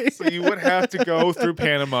 Okay. So you would have to go through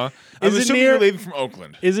Panama. I'm Is it assuming near- you're leaving from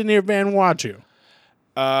Oakland. Is it near Vanuatu?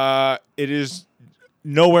 It is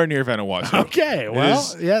nowhere near Vanuatu. Okay. It Well,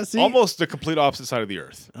 is yeah. See. almost the complete opposite side of the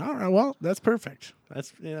earth. All right. Well, that's perfect.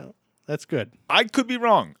 That's that's good. I could be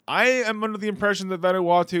wrong. I am under the impression that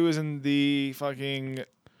Vanuatu is in the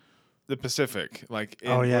Pacific. Like,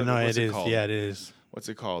 Oh yeah. No, what's it is. called? Yeah, it is. What's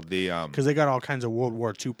it called? The Because they got all kinds of World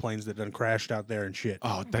War II planes that done crashed out there and shit.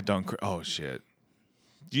 Oh, that done. Oh shit.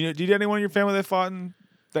 Do you have anyone in your family that fought and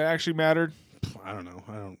that actually mattered? I don't know.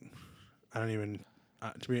 I don't even.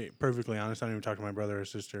 To be perfectly honest, I don't even talk to my brother or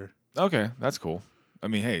sister. Okay, that's cool. I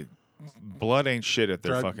mean, hey, blood ain't shit if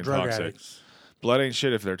they're fucking drug toxic. addicts. Blood ain't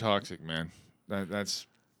shit if they're toxic, man. That's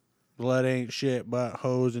Blood ain't shit but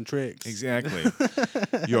hoes and tricks. exactly.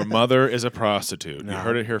 Your mother is a prostitute. You No,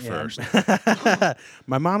 heard it here yeah. first.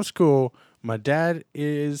 My mom's cool. My dad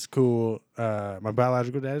is cool. My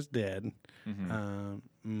biological dad is dead.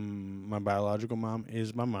 My biological mom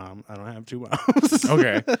is my mom. I don't have two moms.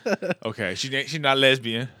 Okay. She's not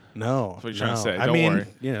lesbian. No. That's what you're trying to no. say. I Don't mean,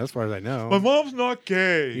 worry. as far as I know. My mom's not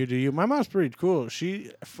gay. You do you. My mom's pretty cool.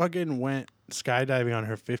 She fucking went skydiving on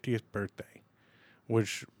her 50th birthday,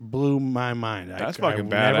 which blew my mind. That's I fucking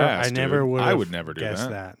never, badass. I never dude. would. I would never do guessed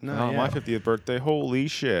that. No, Oh, yeah. my 50th birthday. Holy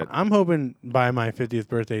shit. I'm hoping by my 50th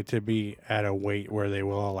birthday to be at a weight where they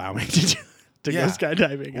will allow me to Yeah. go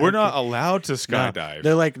skydiving. We're not allowed to No. skydive.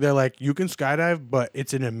 They're like you can skydive, but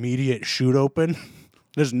it's an immediate shoot open.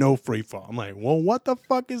 There's no free fall. I'm like, well, what the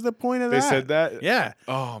fuck is the point of They that? said that? Yeah.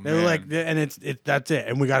 Oh, They man. were like, and it's that's it,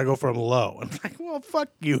 and we got to go from low. I'm like, well, fuck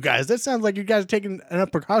you guys. That sounds like you guys are taking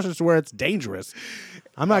enough precautions to where it's dangerous.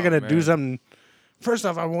 I'm not gonna do man. something. First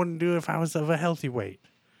off, I wouldn't do it if I was of a healthy weight.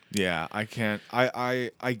 Yeah, I can't.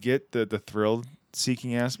 I get the thrill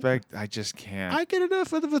seeking aspect. I just can't. I get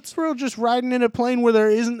enough of the thrill just riding in a plane where there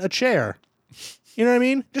isn't a chair. You know what I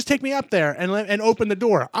mean? Just take me up there and open the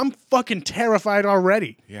door. I'm fucking terrified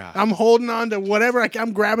already. Yeah. I'm holding on to whatever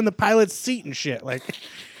I'm grabbing the pilot's seat and shit. Like,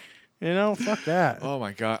 fuck that. Oh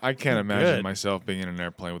my god, I can't imagine Good. myself being in an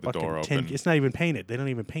airplane with the Fucking door tin- open. it's not even painted. They don't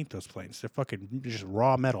even paint those planes. They're fucking just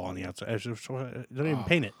raw metal on the outside. They don't even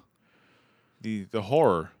paint it. The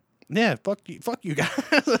horror. Yeah, fuck you guys.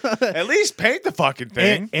 At least paint the fucking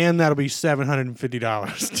thing. and that'll be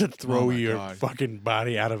 $750 to throw my your God. fucking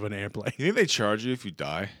body out of an airplane. You think they charge you if you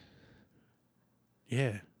die?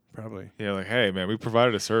 Yeah, probably. Yeah, like, hey man, we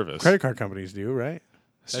provided a service. Credit card companies do, right?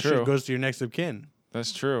 That's That true. shit goes to your next of kin.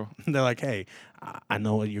 That's true. They're like, hey, I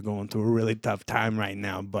know you're going through a really tough time right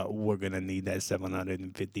now, but we're going to need that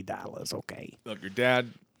 $750, okay? Look, your dad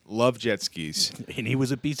loved jet skis. And he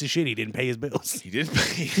was a piece of shit. He didn't pay his bills. He didn't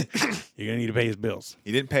pay. You're going to need to pay his bills.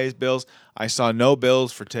 He didn't pay his bills. I saw no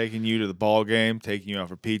bills for taking you to the ball game, taking you out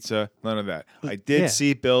for pizza. None of that. I did Yeah.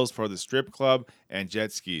 see bills for the strip club and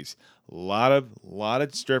jet skis. A lot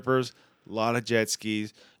of strippers, a lot of jet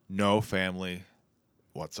skis. No family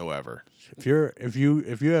whatsoever. If you're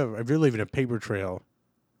leaving a paper trail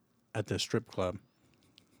at the strip club,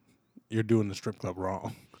 you're doing the strip club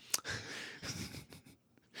wrong.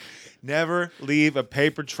 Never leave a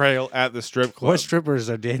paper trail at the strip club. What strippers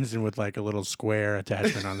are dancing with like a little square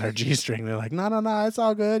attachment on their G-string? They're like, no, it's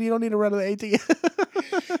all good. You don't need to run to the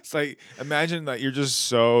ATM. It's like, imagine that you're just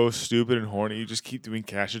so stupid and horny. You just keep doing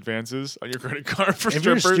cash advances on your credit card for If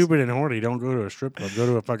strippers. you're stupid and horny, don't go to a strip club. Go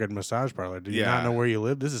to a fucking massage parlor. Do you not Yeah. know where you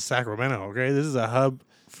live? This is Sacramento, okay? This is a hub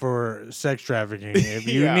for sex trafficking. If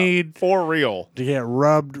you Yeah, need for real. to get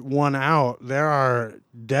rubbed one out, there are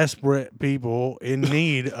desperate people in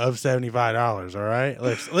need of $75. All right,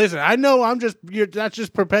 listen. I know that's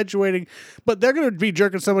just perpetuating, but they're gonna be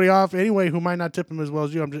jerking somebody off anyway who might not tip them as well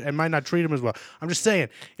as you. And might not treat them as well. I'm just saying.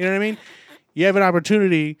 You know what I mean? You have an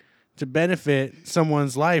opportunity to benefit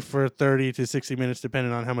someone's life for 30 to 60 minutes,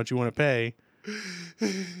 depending on how much you want to pay.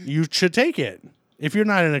 You should take it if you're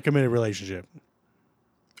not in a committed relationship.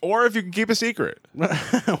 Or if you can keep a secret.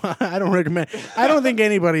 I don't recommend. I don't think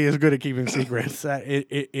anybody is good at keeping secrets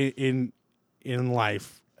in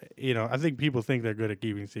life. You know, I think people think they're good at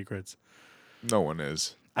keeping secrets. No one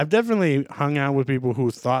is. I've definitely hung out with people who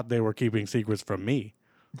thought they were keeping secrets from me.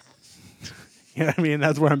 You know what I mean?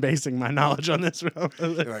 That's where I'm basing my knowledge on this. You're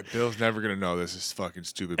like, Bill's never going to know this is fucking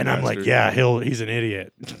stupid And bastard. I'm like, yeah, he's an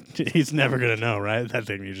idiot. He's never going to know, right? That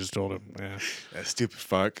thing you just told him. Yeah. That stupid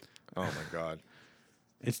fuck. Oh, my God.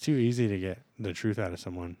 It's too easy to get the truth out of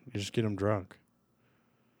someone. You just get them drunk.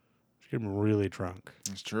 Just get them really drunk.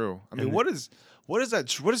 It's true. I mean, And what is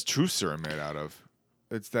truth serum made out of?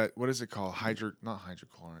 It's that, what is it called? Not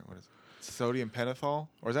hydrochloride. What is it? Sodium pentothal?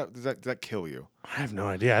 Or does that kill you? I have no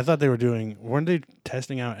idea. I thought they weren't they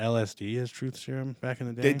testing out LSD as truth serum back in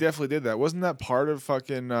the day? They definitely did that. Wasn't that part of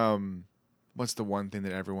fucking, what's the one thing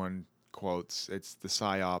that everyone quotes? It's the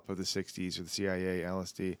PSYOP of the 60s or the CIA,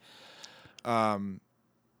 LSD.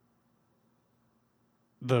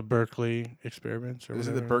 The Berkeley experiments, or Is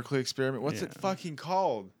it the whatever? Berkeley experiment? What's it fucking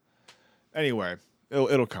called? Anyway,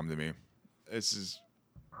 it'll come to me. This is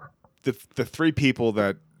the three people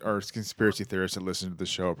that are conspiracy theorists that listen to the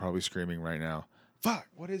show are probably screaming right now. Fuck,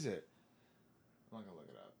 what is it? I'm not gonna look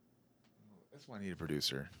it up. That's why I need a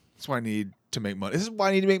producer. That's why I need to make money. This is why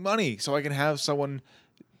I need to make money so I can have someone.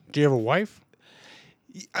 Do you have a wife?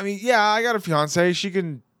 I mean, yeah, I got a fiance.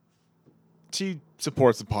 She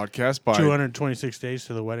supports the podcast by 226 days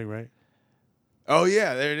to the wedding, right? Oh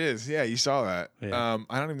yeah, there it is. Yeah, you saw that. Yeah.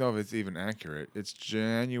 I don't even know if it's even accurate. It's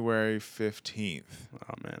January 15th.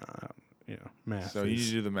 Oh man, math. So you need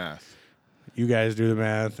to do the math. You guys do the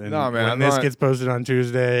math, and No, man, when I'm this not- gets posted on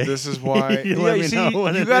Tuesday, This is why you let me know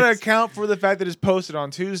when you it got to is. account for the fact that it's posted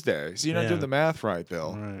on Tuesday. So you're not Yeah. doing the math right, Bill.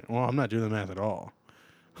 All right. Well, I'm not doing the math at all.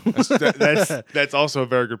 That's also a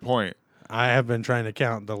very good point. I have been trying to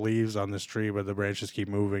count the leaves on this tree, but the branches keep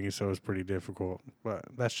moving, so it's pretty difficult. But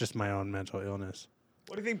that's just my own mental illness.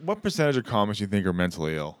 What do you think? What percentage of comics do you think are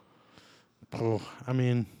mentally ill? Oh, I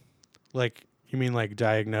mean, like you mean like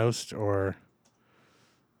diagnosed or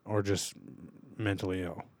just mentally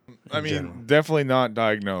ill? I in mean, general? definitely not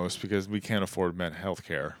diagnosed because we can't afford health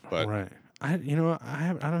care. But Right. I don't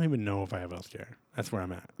even know if I have healthcare. That's where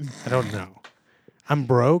I'm at. I don't know. I'm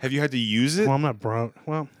broke. have you had to use it? Well, I'm not broke.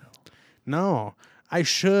 Well, no. I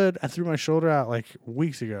should. I threw my shoulder out like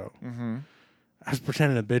weeks ago. Mm-hmm. I was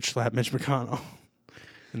pretending to bitch slap Mitch McConnell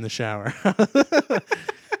in the shower.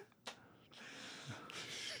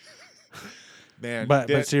 Man,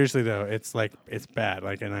 But seriously though, it's bad.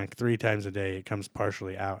 Like, and like 3 times a day, it comes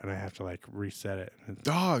partially out, and I have to like reset it.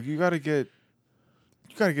 dog, you gotta get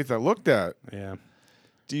that looked at. Yeah.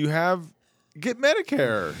 Do you get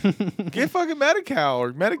Medicare? Get fucking Medi-Cal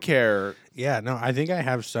or Medicare. Yeah. No, I think I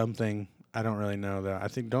have something. I don't really know though. I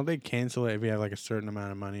think don't they cancel it if you have like a certain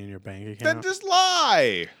amount of money in your bank Then account? just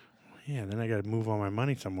lie. Yeah. Then I got to move all my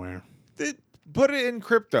money somewhere. Put it in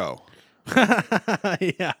crypto.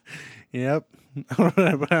 Yeah. Yep. I'm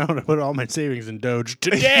gonna put all my savings in Doge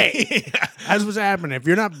today. That's what's happening. If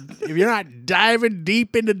you're not diving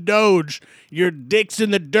deep into Doge, your dick's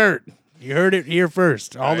in the dirt. You heard it here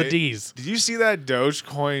first. All the Right. D's. Did you see that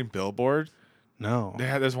Dogecoin billboard? No.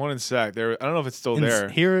 There's one in Sac. I don't know if it's still there.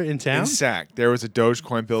 Here in town? In Sac, there was a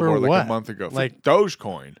Dogecoin billboard like what? a month ago. For Like-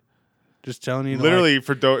 Dogecoin. Just telling you. Literally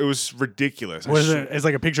for it was ridiculous. What is it? It's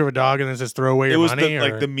like a picture of a dog and it says throw away It your was money?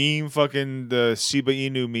 like the meme fucking the Shiba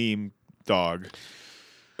Inu meme dog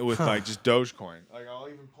with like just Dogecoin. Like I'll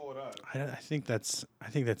even pull it up. I think that's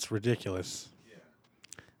ridiculous. Yeah.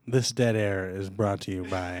 This dead air is brought to you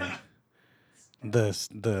by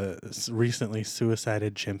the recently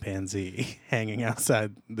suicided chimpanzee hanging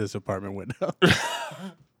outside this apartment window.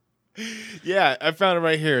 Yeah, I found it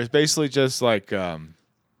right here. It's basically just like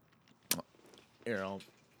here, I'll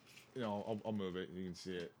move it. You can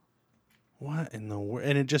see it. What in the world?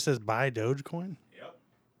 And it just says buy Dogecoin? Yep.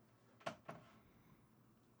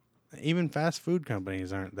 Even fast food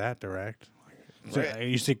companies aren't that direct. Right.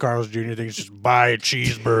 You see Carl's Jr. thinks just buy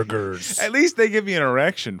cheeseburgers. At least they give you an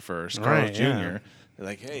erection first, Carl's Right, Jr. yeah. They're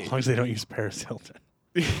like, hey. As long as they don't use Paris Hilton.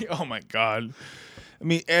 Oh, my God. I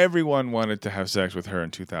mean, everyone wanted to have sex with her in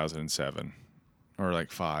 2007 or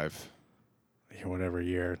like 5. Yeah, whatever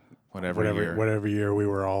year. Whatever year we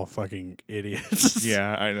were all fucking idiots.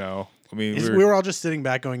 Yeah, I know. I mean, We were all just sitting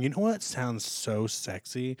back going, you know what sounds so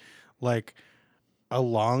sexy? Like a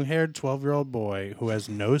long-haired 12-year-old boy who has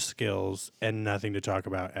no skills and nothing to talk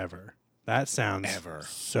about ever. That sounds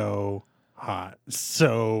so hot.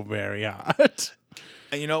 So very hot.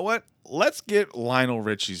 And you know what? Let's get Lionel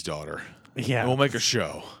Richie's daughter. Yeah. And we'll make a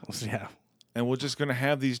show. Yeah. And we're just going to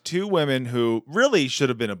have these 2 women who really should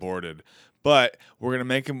have been aborted. But we're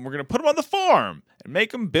going to put them on the farm and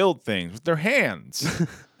make them build things with their hands.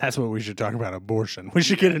 That's what we should talk about, abortion. We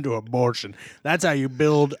should get into abortion. That's how you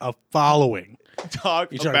build a following. You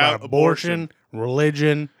talk about abortion,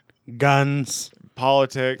 religion, guns,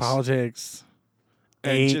 politics,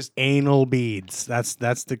 and just anal beads. That's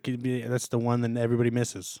the one that everybody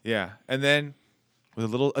misses. Yeah, and then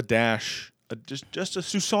with a dash, just a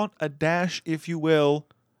soupçon, a dash, if you will,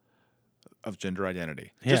 of gender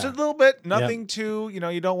identity. Yeah. Just a little bit, nothing too.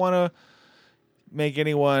 You don't want to make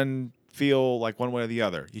anyone feel like one way or the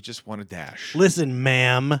other. You just want a dash. Listen,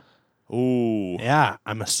 ma'am. Ooh. Yeah,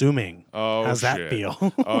 I'm assuming. Oh, how's that shit.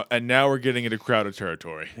 feel? And now we're getting into crowded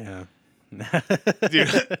territory. Yeah.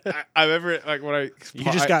 Dude, I've ever like when you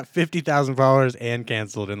just got 50,000 followers and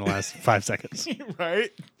canceled in the last 5 seconds.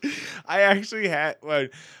 Right? I actually had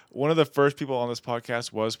one of the first people on this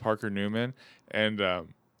podcast was Parker Newman, and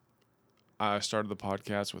I started the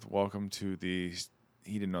podcast with welcome to the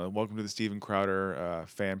Steven Crowder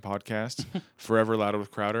fan podcast, Forever Louder with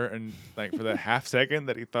Crowder, and like for that half second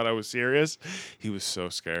that he thought I was serious, he was so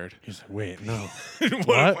scared. He's like, wait, no.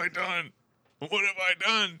 What have I done? What have I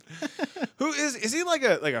done? Who is he like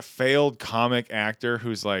a failed comic actor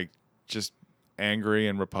who's like just angry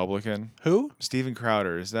and Republican? Who? Steven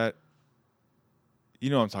Crowder. Is that you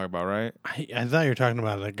know what I'm talking about, right? I thought you were talking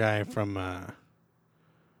about the guy from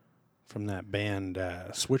that band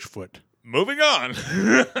Switchfoot. Moving on. I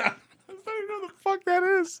don't even know the fuck that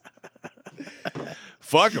is.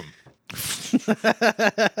 Fuck him.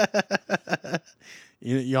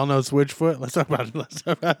 Y'all know Switchfoot? Let's talk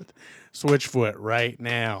about Switchfoot right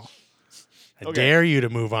now. I dare you to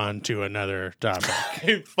move on to another topic.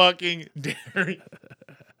 I fucking dare you.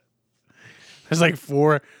 There's like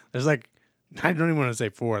 4. There's like, I don't even want to say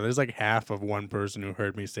 4. There's like half of one person who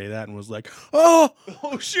heard me say that and was like, oh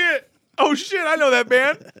shit, I know that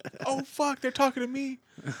band. Oh fuck, they're talking to me.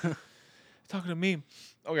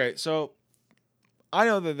 Okay, so I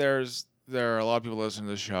know that there are a lot of people listening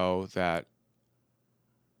to the show that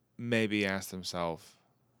maybe ask themselves,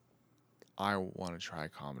 I want to try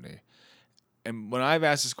comedy. And when I've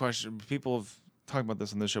asked this question, people have talked about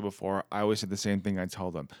this on this show before. I always say the same thing. I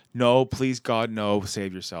tell them, no, please God, no,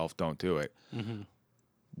 save yourself. Don't do it. Mm-hmm.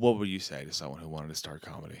 What would you say to someone who wanted to start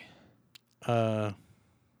comedy?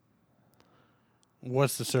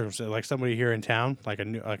 What's the circumstance? Like somebody here in town, like a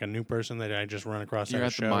new person that I just run across You're at a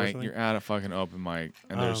at the show or mic. something? You're at a fucking open mic,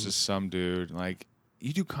 and there's just some dude like,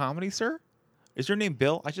 you do comedy, sir? Is your name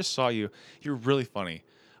Bill? I just saw you. You're really funny.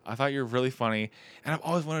 I thought you were really funny, and I've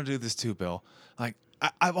always wanted to do this too, Bill. Like,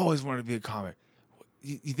 I've always wanted to be a comic.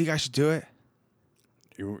 You think I should do it?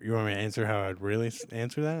 You want me to answer how I'd really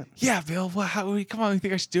answer that? Yeah, Bill. Come on, you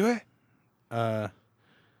think I should do it? I'd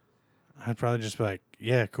probably just be like,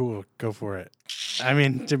 yeah, cool, go for it. I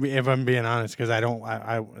mean, if I'm being honest, because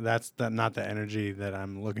that's not the energy that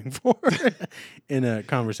I'm looking for in a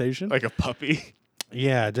conversation. Like a puppy.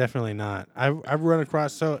 Yeah, definitely not. I've run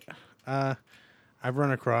across I've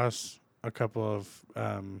run across a couple of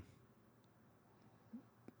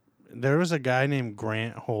there was a guy named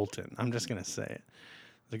Grant Holton. I'm just gonna say it.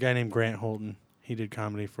 There's a guy named Grant Holton. He did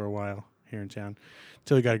comedy for a while here in town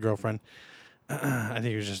until he got a girlfriend. I think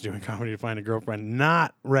he was just doing comedy to find a girlfriend.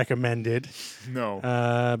 Not recommended. No.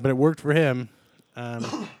 But it worked for him.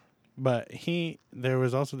 But there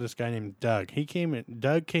was also this guy named Doug.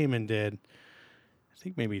 Doug came and did, I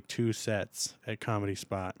think maybe 2 sets at Comedy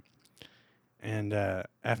Spot. And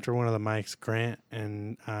after one of the mics, Grant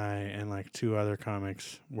and I and like 2 other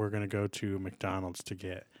comics were going to go to McDonald's to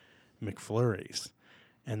get McFlurries.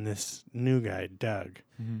 And this new guy, Doug,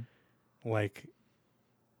 like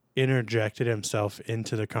interjected himself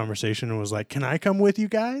into the conversation and was like, "Can I come with you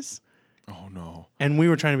guys?" Oh, no. And we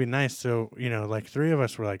were trying to be nice. So, like 3 of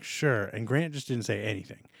us were like, sure. And Grant just didn't say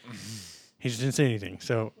anything. He just didn't say anything.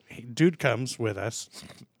 So dude comes with us.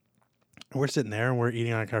 we're sitting there and we're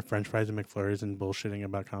eating like our French fries and McFlurries and bullshitting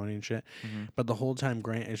about comedy and shit. Mm-hmm. But the whole time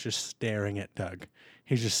Grant is just staring at Doug.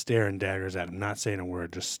 He's just staring daggers at him, not saying a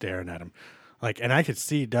word, just staring at him. Like, and I could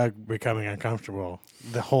see Doug becoming uncomfortable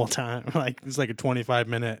the whole time. Like, it's like a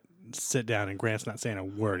 25-minute sit down and Grant's not saying a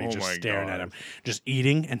word. He's just staring at him, just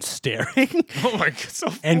eating and staring. Oh my god!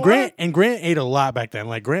 So and Grant ate a lot back then.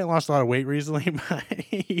 Like, Grant lost a lot of weight recently, but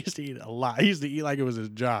he used to eat a lot. He used to eat like it was his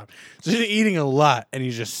job. So he's eating a lot, and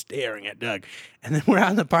he's just staring at Doug. And then we're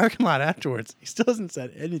out in the parking lot afterwards. He still hasn't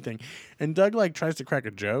said anything. And Doug like tries to crack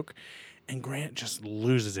a joke. And Grant just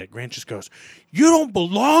loses it. Grant just goes, "You don't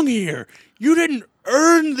belong here. You didn't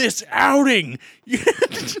earn this outing."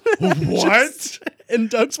 What? And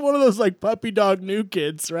Doug's one of those like puppy dog new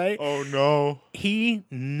kids, right? Oh no! He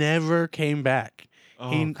never came back.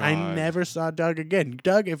 I never saw Doug again.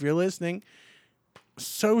 Doug, if you're listening,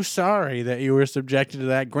 so sorry that you were subjected to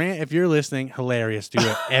that. Grant, if you're listening, hilarious. Do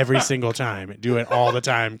it every single time. Do it all the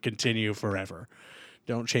time. Continue forever.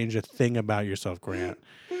 Don't change a thing about yourself, Grant.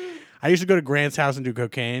 I used to go to Grant's house and do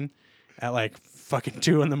cocaine at like fucking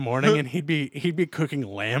 2 a.m, and he'd be cooking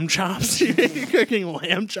lamb chops. He'd be cooking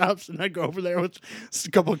lamb chops, and I'd go over there with a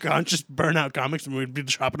couple of conscious burnout comics, and we'd be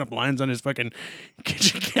chopping up lines on his fucking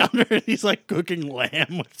kitchen counter, and he's like cooking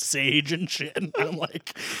lamb with sage and shit. And I'm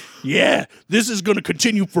like, yeah, this is gonna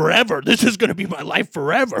continue forever. This is gonna be my life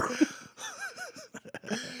forever.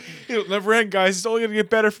 It'll never end, guys. It's only gonna get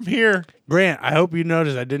better from here. Grant, I hope you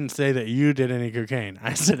noticed I didn't say that you did any cocaine.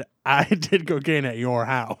 I said I did cocaine at your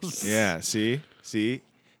house. Yeah. See.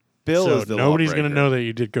 Bill So is the nobody's lawbreaker. gonna know that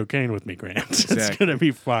you did cocaine with me, Grant. It's Exactly. gonna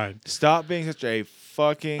be fine. Stop being such a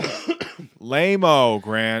fucking lame-o,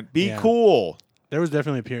 Grant. Be Yeah. cool. There was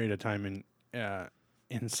definitely a period of time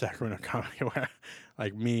in Sacramento comedy where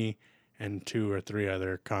like me and 2 or 3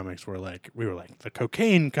 other comics were like the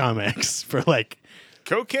cocaine comics for like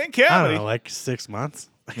Cocaine I don't comedy. know, like 6 months.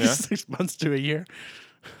 Yeah. 6 months to a year.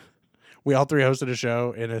 We all 3 hosted a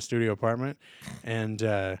show in a studio apartment, and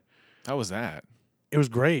How was that? it was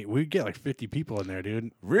great. We'd get like 50 people in there,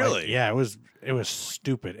 dude. Really? Like, yeah, it was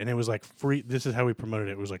stupid. And it was like free. This is how we promoted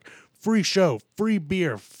it. It was like free show, free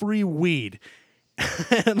beer, free weed.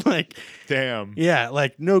 And like, Damn. yeah,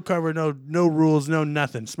 like no cover, no rules, no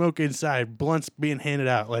nothing. Smoke inside, blunts being handed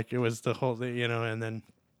out. Like it was the whole thing, and then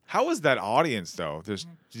How was that audience though?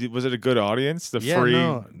 Was it a good audience? The yeah, free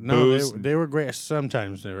no, booze. they were great.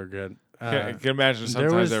 Sometimes they were good. I can imagine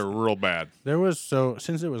sometimes they were real bad. There was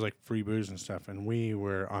since it was like free booze and stuff, and we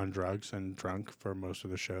were on drugs and drunk for most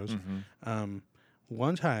of the shows. Mm-hmm.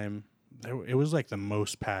 One time, it was like the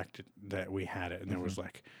most packed that we had it, and there was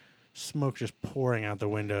like smoke just pouring out the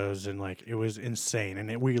windows, and like it was insane.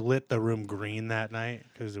 And we lit the room green that night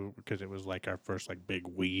because it was like our first like big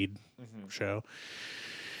weed show.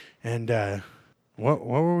 And what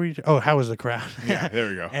were we? Oh, how was the crowd? Yeah, there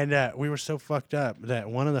we go. And we were so fucked up that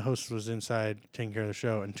one of the hosts was inside taking care of the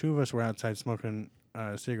show, and 2 of us were outside smoking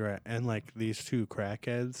a cigarette. And like these 2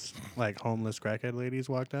 crackheads, like homeless crackhead ladies,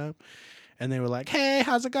 walked up, and they were like, "Hey,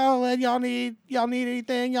 how's it going? Y'all need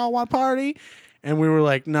anything? Y'all want party?" And we were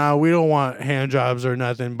like, "No, we don't want hand jobs or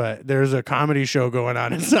nothing, but there's a comedy show going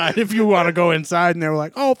on inside if you want to go inside." And they were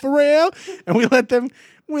like, "Oh, for real?" And we let them.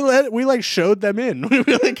 We like showed them in. We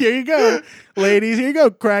were like, "Here you go, ladies. Here you go,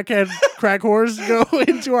 crack whores. Go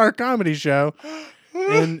into our comedy show."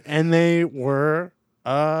 And they were.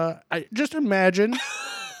 I just imagine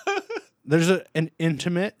there's an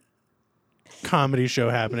intimate comedy show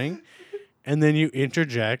happening, and then you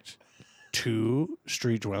interject 2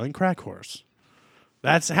 street dwelling crack whores.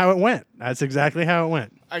 That's how it went. That's exactly how it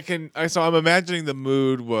went. So I'm imagining the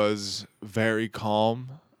mood was very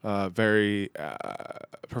calm, very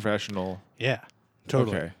professional. Yeah,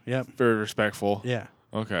 totally. Okay. Yep. Very respectful. Yeah.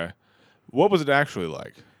 Okay. What was it actually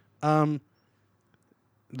like?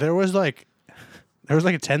 There was like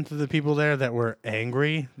a tenth of the people there that were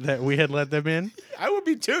angry that we had let them in, I would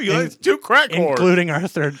be too. You like 2 crack whores. including our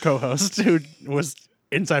 3rd co-host who was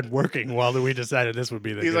inside working while we decided this would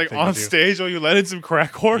be the He's good like thing on to do. stage while you let in some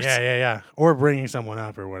crack whores. Yeah. Or bringing someone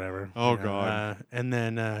up or whatever. Oh, you know. God. And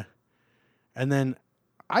then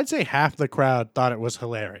I'd say half the crowd thought it was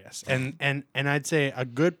hilarious, and I'd say a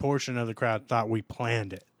good portion of the crowd thought we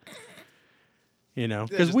planned it. Because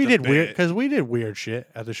just we a did bit. weird shit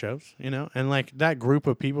at the shows, and like that group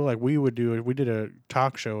of people, like we did a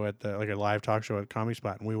talk show at a live talk show at Comedy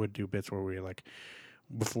Spot, and we would do bits where we like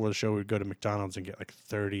before the show we'd go to McDonald's and get like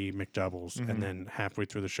 30 McDoubles, and then halfway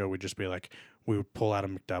through the show we'd just be like, we would pull out a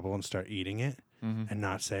McDouble and start eating it and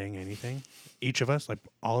not saying anything. Each of us, like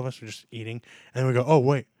all of us, were just eating, and then we go, "Oh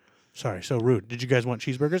wait, sorry, so rude. Did you guys want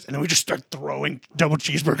cheeseburgers? And then we just start throwing double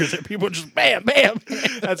cheeseburgers at people, just bam, bam.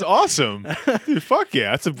 That's awesome. Dude, fuck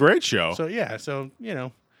yeah, that's a great show. So yeah,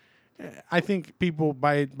 I think people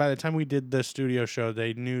by the time we did the studio show,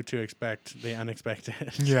 they knew to expect the unexpected.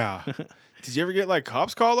 Yeah. Did you ever get like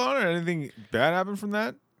cops called on or anything bad happen from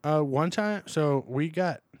that? One time, so we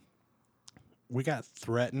got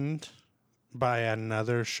threatened by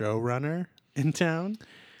another showrunner in town.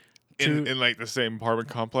 In like the same apartment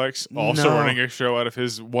complex, also No. running a show out of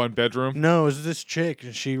his one bedroom. No, it was this chick.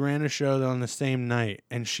 She ran a show on the same night,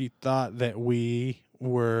 and she thought that we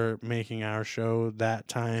were making our show that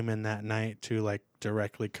time and that night to like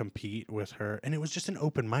directly compete with her. And it was just an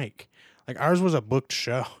open mic. Like ours was a booked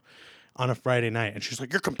show on a Friday night, and she's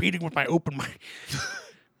like, "You're competing with my open mic."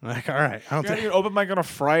 I'm like, all right, I don't You're think an open mic on a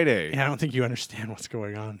Friday. I don't think you understand what's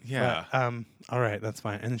going on. Yeah. But, all right, that's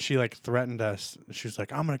fine. And she like threatened us. She was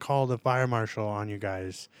like, "I'm gonna call the fire marshal on you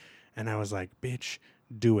guys," and I was like, "Bitch,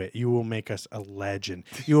 do it. You will make us a legend.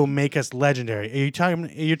 You will make us legendary." You're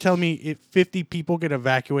telling me if 50 people get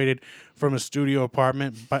evacuated from a studio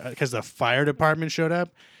apartment because the fire department showed up?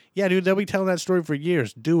 Yeah, dude, they'll be telling that story for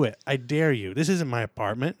years. Do it. I dare you. This isn't my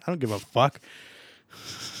apartment. I don't give a fuck.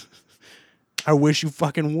 I wish you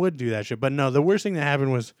fucking would do that shit. But no, the worst thing that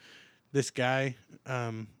happened was this guy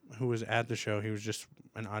who was at the show. He was just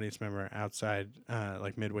an audience member outside,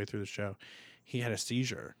 like midway through the show. He had a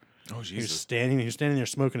seizure. Oh, He was Jesus. standing there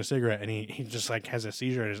smoking a cigarette, and he just like has a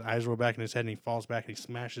seizure, and his eyes roll back in his head, and he falls back, and he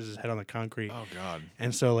smashes his head on the concrete. Oh, God.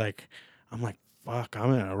 And so like, I'm like, fuck,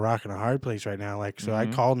 I'm in a rock and a hard place right now. Like, so I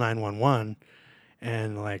Mhm. called 911,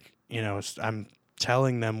 and like, I'm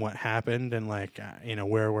telling them what happened and like,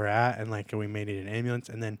 where we're at, and like, we made it an ambulance,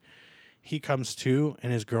 and then he comes to,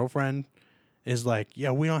 and his girlfriend is like,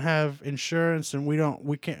 "Yeah, we don't have insurance, and we're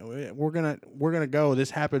gonna go.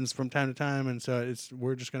 This happens from time to time, and so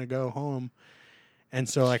we're just gonna go home." And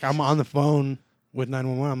so like, I'm on the phone with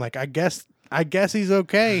 911. I'm like, I guess he's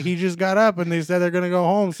okay. He just got up, and they said they're gonna go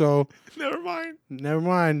home. So Never mind. never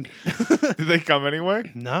mind. Did they come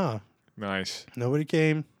anyway? No, Nice. nobody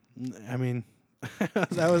came. I mean,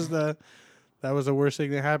 that was the worst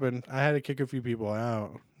thing that happened. I had to kick a few people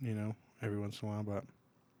out, every once in a while, but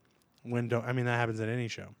that happens at any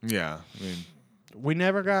show. Yeah. I mean, We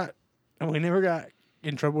never got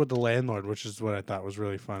in trouble with the landlord, which is what I thought was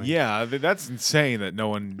really funny. yeah, that's insane that no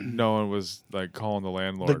one was like calling the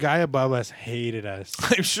landlord. The guy above us hated us.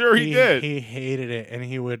 I'm sure he did. He hated it, and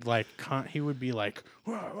he would like he would be like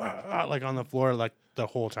 "Wah, wah, wah," like on the floor like the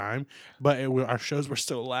whole time. But our shows were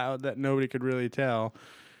so loud that nobody could really tell.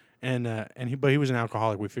 But he was an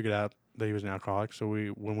alcoholic. We figured out that he was an alcoholic. So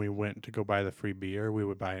when we went to go buy the free beer, we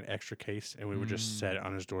would buy an extra case, and we would just set it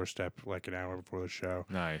on his doorstep like an hour before the show.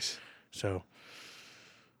 Nice. So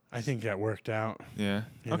I think that worked out. Yeah.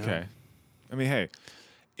 You know? Okay. I mean, hey,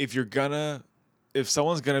 if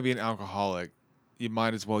someone's gonna be an alcoholic, you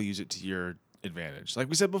might as well use it to your advantage. Like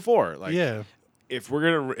we said before, like Yeah. if we're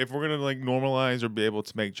gonna like normalize or be able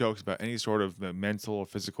to make jokes about any sort of mental or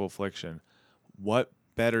physical affliction, what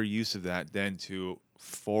better use of that than to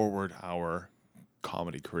forward our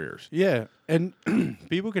comedy careers? Yeah, and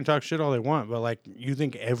people can talk shit all they want, but like, you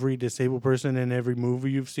think every disabled person in every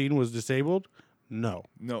movie you've seen was disabled? No.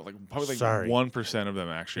 No, like probably like Sorry. 1% of them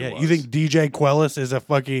actually. Yeah, was. you think DJ Quellis is a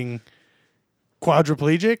fucking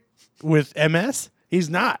quadriplegic with MS? He's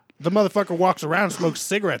not. The motherfucker walks around and smokes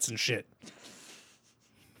cigarettes and shit.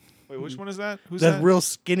 Wait, which one is that? Who's That that? real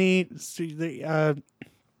skinny.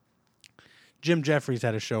 Jim Jeffries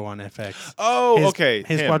had a show on FX. Oh, okay.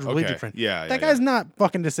 His him. quadriplegic Okay. friend. Yeah, That yeah, guy's not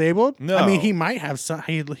fucking disabled. No. I mean, he might have some.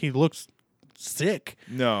 He looks sick.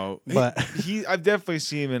 No, But- I've definitely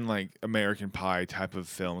seen him in like American Pie type of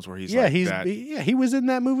films where he's Yeah, like that. he was in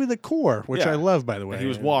that movie The Core, which Yeah. I love, by the way. And he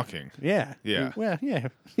was walking. Yeah. Yeah. Well, yeah.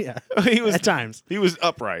 He was At times. He was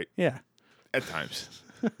upright Yeah. at times.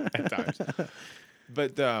 At times.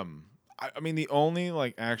 But I mean, the only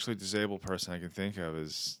like actually disabled person I can think of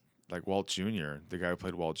is like Walt Jr., the guy who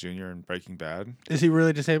played Walt Jr. in Breaking Bad. Is he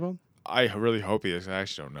really disabled? I really hope he is. I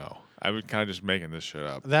actually don't know. I was kind of just making this shit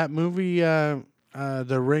up. That movie, The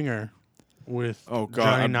Ringer, with Oh, God,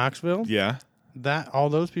 Johnny I'm- Knoxville. Yeah, All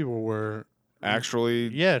those people were actually.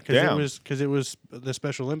 yeah, Damn. because it was the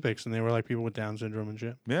Special Olympics, and they were like people with Down syndrome and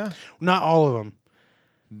shit. Yeah. Not all of them,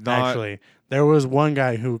 Not, actually. There was one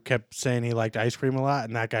guy who kept saying he liked ice cream a lot,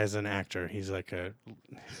 and that guy's an actor. He's like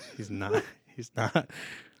he's not. He's not.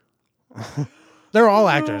 They're all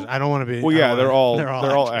actors. I don't want to be. Well, I yeah, don't they're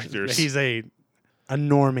wanna- all actors. He's a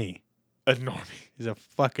normie. a normie. He's a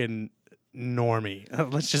fucking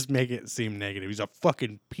normie. Let's just make it seem negative. He's a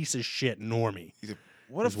fucking piece of shit normie.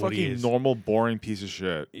 What a is what he fucking is. normal, boring piece of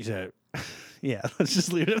shit. He said, yeah, let's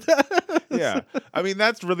just leave it at that. Yeah. I mean,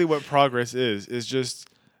 that's really what progress is just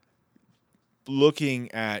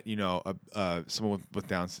looking at, someone with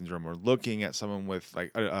Down syndrome, or looking at someone with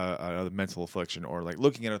like a mental affliction, or like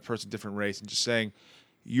looking at a person of different race and just saying,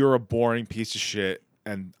 you're a boring piece of shit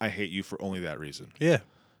and I hate you for only that reason. Yeah.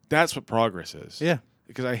 That's what progress is. Yeah.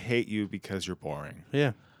 Because I hate you because you're boring.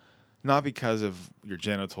 Yeah. Not because of your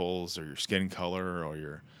genitals or your skin color or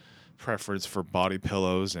your preference for body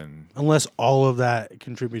pillows and Unless all of that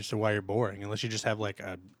contributes to why you're boring. Unless you just have like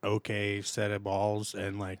a okay set of balls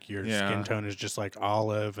and like your skin tone is just like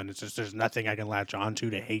olive and it's just there's nothing I can latch onto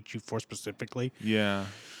to hate you for specifically. yeah.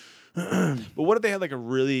 But what if they had like a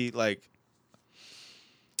really like,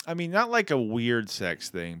 I mean, not like a weird sex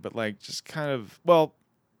thing, but like just kind of, well,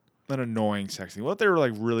 an annoying sex thing. What if they were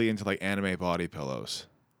like really into like anime body pillows?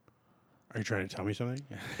 Are you trying to tell me something?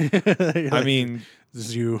 I mean, this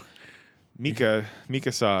is you. Mika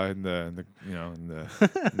saw in the in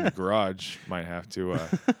the garage might have to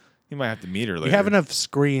he might have to meet her later. You have enough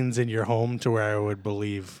screens in your home to where I would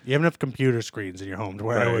believe. You have enough computer screens in your home to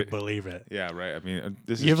where I would believe it. Yeah, right. I mean,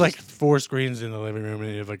 this you have like 4 screens in the living room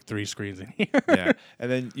and you have like 3 screens in here. Yeah, and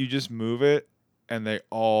then you just move it, and they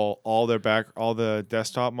all the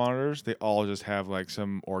desktop monitors, they all just have like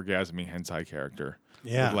some orgasming hentai character.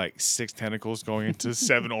 Yeah, with like 6 tentacles going into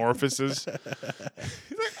 7 orifices.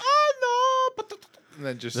 He's like, oh no, and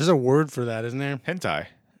then just there's a word for that, isn't there? hentai,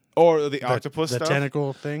 or the octopus the stuff.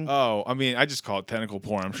 tentacle thing. Oh, I mean, I just call it tentacle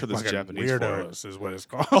porn. I'm sure there's Fucking Japanese weirdos for it. is what it's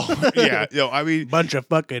called. Yeah, I mean, bunch of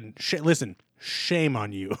fucking shit. Listen, shame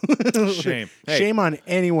on you. Shame. Hey. Shame on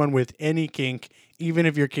anyone with any kink, even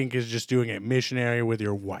if your kink is just doing it missionary with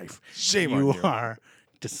your wife. Shame you on you. are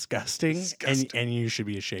disgusting. And you should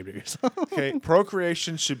be ashamed of yourself. Okay,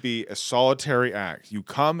 procreation should be a solitary act. You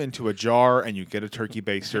come into a jar and you get a turkey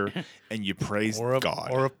baster and you praise God,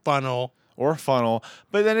 or a funnel. or a funnel.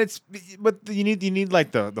 But then you need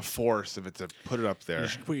like the force of it to put it up there. You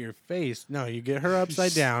should put your face. No, you get her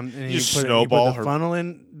upside down and you you put snowball the her funnel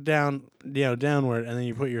in down, downward, and then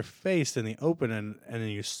you put your face in the open and then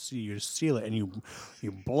you seal it and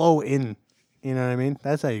you blow in. You know what I mean?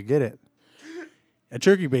 That's how you get it. A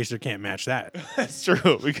turkey baster can't match that. That's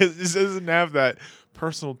true, because this doesn't have that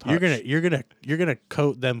personal touch. You're gonna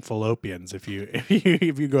coat them fallopians if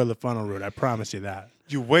you go the funnel route. I promise you that.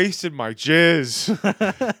 You wasted my jizz.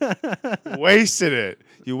 Wasted it.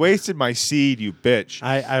 You wasted my seed, you bitch.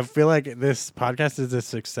 I feel like this podcast is a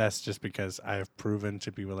success just because I have proven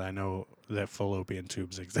to people that I know that fallopian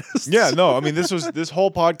tubes exist. Yeah, no, I mean this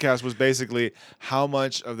whole podcast was basically how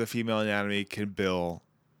much of the female anatomy can Bill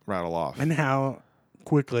rattle off. And how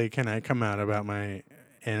quickly can I come out about my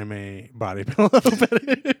anime body pillow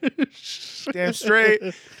fetish? Damn straight.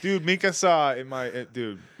 Dude, Mika saw in my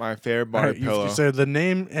favorite body pillow. So the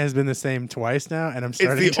name has been the same twice now, and I'm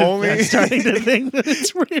starting only- starting to think that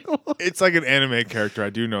it's real. It's like an anime character. I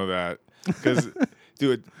do know that. Because,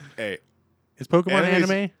 dude, hey. Is Pokemon Anime's-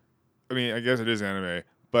 anime? I mean, I guess it is anime.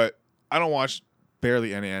 But I don't watch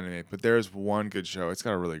barely any anime. But there's one good show. It's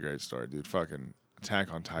got a really great story, dude. Fucking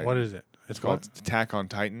Attack on Titan. What is it? It's called Attack on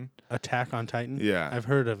Titan. Attack on Titan? Yeah. I've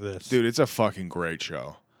heard of this. Dude, it's a fucking great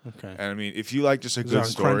show. Okay. And I mean, if you like just a Is it good on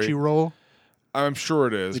story, Crunchyroll? I'm sure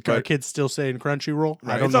it is. Are But kids still saying Crunchyroll?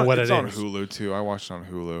 right, I don't know what it is. It's on Hulu too. I watched it on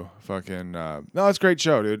Hulu. Fucking no, it's a great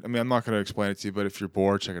show, dude. I mean, I'm not gonna explain it to you, but if you're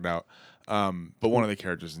bored, check it out. But one of the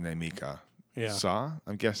characters is named Mika. Yeah. Sa?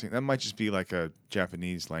 I'm guessing that might just be like a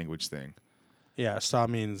Japanese language thing. Yeah, Sa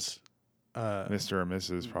means Mr. or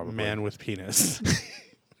Mrs. probably. man with penis.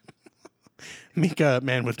 Mika,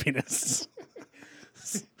 man with penis.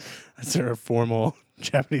 That's her formal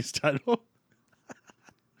Japanese title.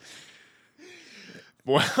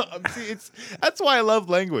 Well, see, that's why I love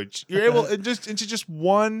language. You're able into just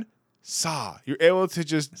one sa. You're able to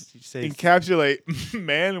just encapsulate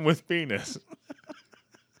man with penis.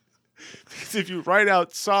 Because if you write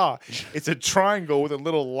out sa, it's a triangle with a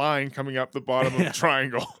little line coming up the bottom of the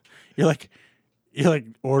triangle. You're like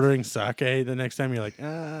ordering sake the next time. You're like,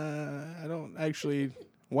 I don't actually.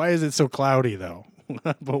 Why is it so cloudy though?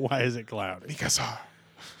 But why is it cloudy? Because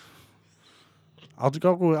I'll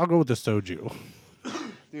go with the soju.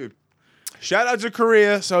 Dude, shout out to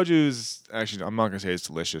Korea. Soju's actually, I'm not gonna say it's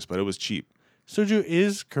delicious, but it was cheap. Soju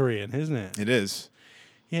is Korean, isn't it? It is.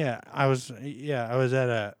 Yeah, I was at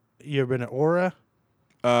a. You ever been to Aura?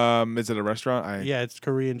 Is it a restaurant? Yeah, it's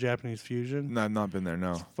Korean Japanese fusion. No, I've not been there.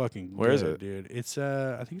 No. It's fucking Where good, is it? dude? It's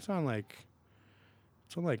I think it's on like.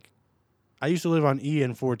 I used to live on E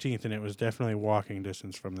and 14th, and it was definitely walking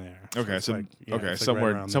distance from there. Okay, it's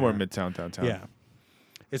somewhere right around somewhere there. midtown, downtown. Yeah,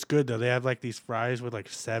 It's good though. They have like these fries with like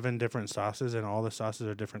 7 different sauces, and all the sauces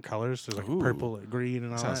are different colors. There's like Ooh. purple, green,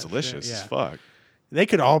 and all Sounds that delicious shit. as Yeah. fuck. They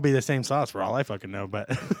could all be the same sauce for all I fucking know, but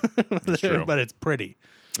true. but it's pretty.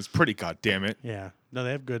 It's pretty, goddamn it. Yeah. No,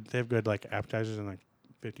 they have good like appetizers and like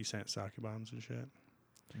 50-cent sake bombs and shit.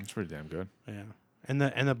 It's pretty damn good. Yeah. And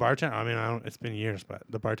the bartender, I mean, it's been years, but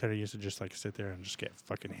the bartender used to just like sit there and just get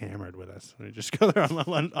fucking hammered with us. We'd just go there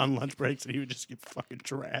on lunch breaks, and he would just get fucking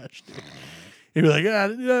trashed. He'd be like,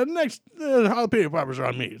 next jalapeno poppers are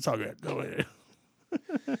on me. It's all good. Go ahead.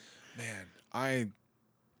 Man,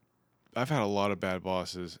 I've had a lot of bad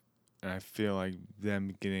bosses, and I feel like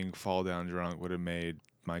them getting fall down drunk would have made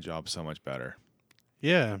my job so much better.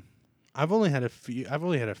 Yeah. I've only had a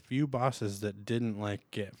few bosses that didn't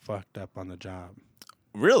like get fucked up on the job.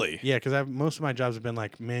 Really? Yeah, because most of my jobs have been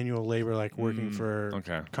like manual labor, like working for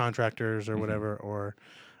contractors or whatever, or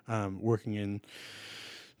working in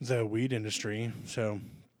the weed industry. So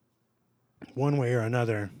one way or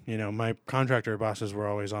another, my contractor bosses were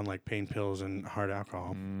always on like pain pills and hard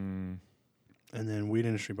alcohol. And then weed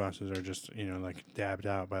industry bosses are just, like dabbed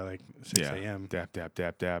out by like 6 a.m.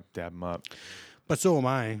 Dab them up. But so am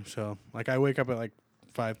I. So like I wake up at like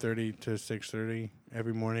 5:30 to 6:30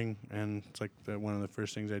 every morning, and it's like one of the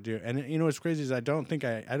first things I do. And what's crazy is I don't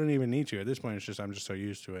even need to at this point. It's just I'm just so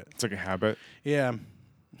used to it. It's like a habit. Yeah.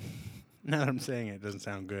 Now that I'm saying it doesn't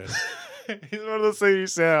sound good. He's one of those things you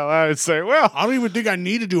say out loud and say, well, I don't even think I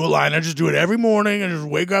need to do a line. I just do it every morning and just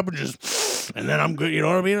wake up and then I'm good. You know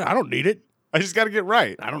what I mean? I don't need it. I just got to get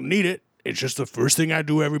right. I don't need it. It's just the first thing I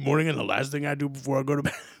do every morning and the last thing I do before I go to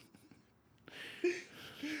bed.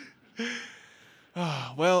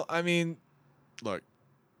 Well, I mean, look,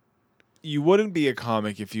 you wouldn't be a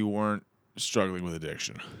comic if you weren't struggling with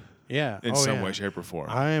addiction. Yeah. In some way, shape, or form.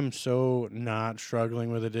 I am so not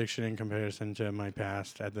struggling with addiction in comparison to my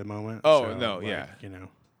past at the moment. Oh, so, no, like, yeah.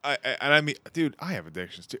 I mean, dude, I have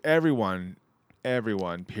addictions too. Everyone,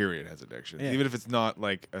 period, has addictions. Yeah. Even if it's not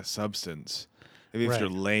like a substance. Maybe if Right. you're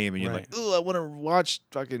lame and you're Right. like, oh, I want to watch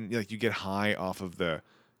fucking, like you get high off of the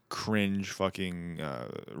cringe fucking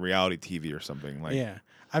reality TV or something. Like, yeah.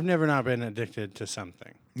 I've never not been addicted to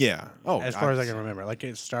something. Yeah. Oh, as far as I can remember. Like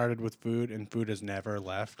it started with food, and food has never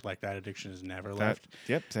left. Like that addiction has never left.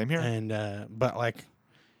 Yep, same here. And but like,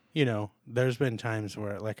 there's been times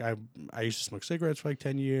where like I used to smoke cigarettes for like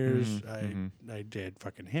 10 years. I did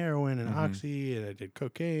fucking heroin and oxy, and I did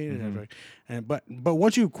cocaine, but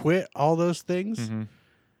once you quit all those things,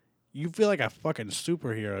 you feel like a fucking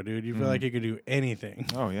superhero, dude. You feel like you could do anything.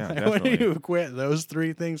 Oh yeah, Like, definitely. when you quit those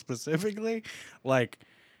 3 things specifically, like.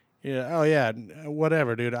 Yeah. Oh yeah.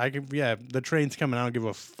 Whatever, dude. I can. Yeah. The train's coming. I don't give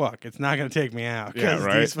a fuck. It's not gonna take me out. Yeah.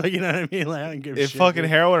 Right. You know what I mean? Like I don't give a If shit. fucking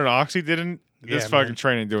Dude. heroin and oxy didn't, this Yeah, fucking man.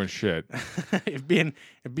 train ain't doing shit. if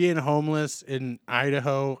being homeless in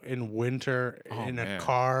Idaho in winter in man. a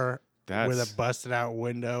car with That's a busted out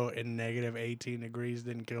window in negative 18 degrees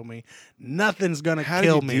didn't kill me. Nothing's gonna how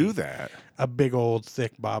kill did me. you do that? A big old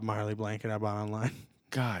thick Bob Marley blanket I bought online.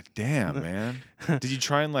 God damn, man. Did you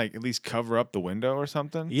try and like at least cover up the window or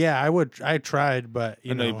something? Yeah, I tried, but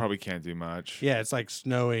I know you probably can't do much. Yeah, it's like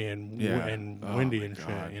snowy and Yeah. and Oh, windy my and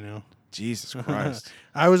God. shit. Jesus Christ.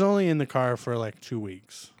 I was only in the car for like 2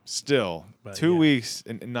 weeks. Still, But, 2 yeah. weeks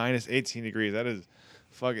and minus 18 degrees. That is,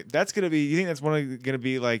 fuck it. That's gonna be. You think that's gonna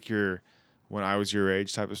be like your when I was your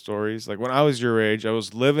age type of stories? Like when I was your age, I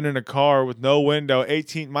was living in a car with no window,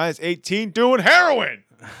 minus 18, doing heroin,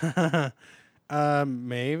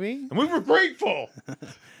 Maybe. and we were grateful.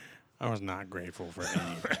 I was not grateful for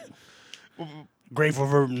anything. Grateful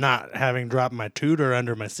for not having dropped my tutor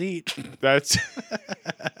under my seat That's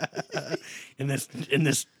in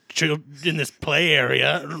this play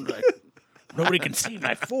area. Nobody can see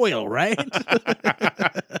my foil, right?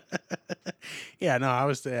 Yeah, no, I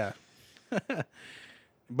was there.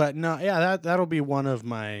 But no, yeah, that'll be one of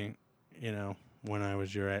my, when I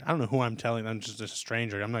was your age. I don't know who I'm telling. I'm just a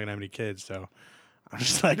stranger. I'm not gonna have any kids, so I'm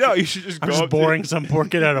just like, no. You should just I'm go just up boring some poor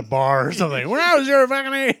kid at a bar or something. When I was your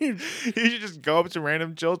fucking age. You should just go up to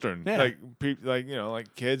random children, Yeah.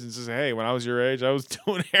 like kids, and just say, "Hey, when I was your age, I was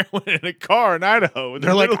doing heroin in a car in Idaho."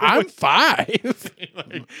 They're like, I'm 5.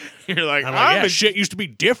 You're like, I'm like, I'm yeah, a shit used to be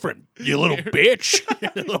different, you little bitch.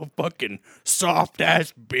 You little fucking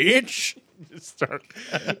soft-ass bitch. just start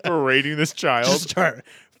berating this child. Just start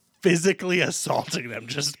physically assaulting them,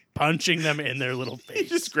 just punching them in their little You face.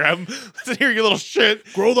 just grab him. Listen here, you little shit.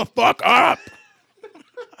 Grow the fuck up.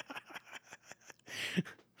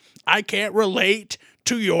 I can't relate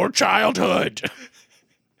to your childhood.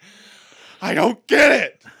 I don't get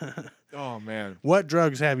it. Oh man. What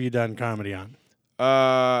drugs have you done comedy on?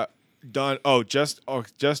 Just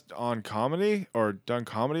on comedy or done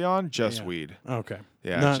comedy on just Yeah. weed. Okay.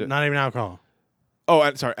 Yeah. Not even alcohol.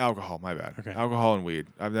 Oh, sorry, alcohol. My bad. Okay. Alcohol and weed.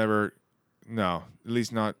 I've never. No, at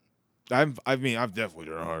least not. I've definitely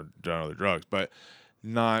done other drugs, but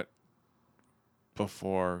not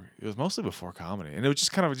before. It was mostly before comedy, and it was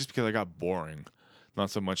just kind of just because I got boring. Not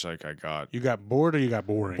so much like I got You got bored or you got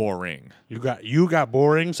boring? boring. You got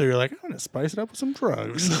boring, so you're like, I'm gonna spice it up with some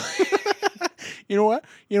drugs. You know what?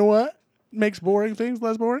 You know what makes boring things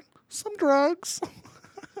less boring? Some drugs.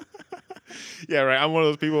 Yeah, right. I'm one of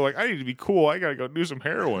those people like I need to be cool. I gotta go do some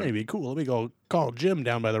heroin. Maybe cool. Let me go call Jim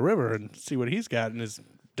down by the river and see what he's got in his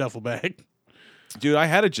duffel bag. Dude, I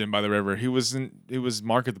had a gym by the river. He was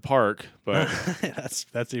Mark at the Park, but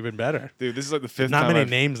That's even better. dude, this is like the fifth Not time many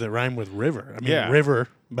names that rhyme with river. I mean, Yeah. river,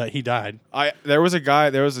 but he died. There was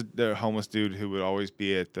a homeless dude who would always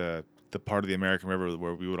be at the part of the American River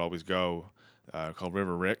where we would always go, called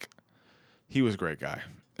River Rick. He was a great guy.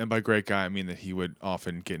 And by great guy, I mean that he would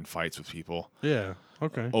often get in fights with people Yeah.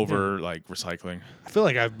 Okay. over like recycling. I feel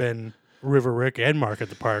like I've been River Rick and Mark at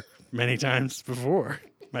the Park many times before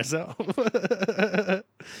myself.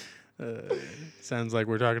 Sounds like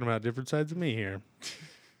we're talking about different sides of me here.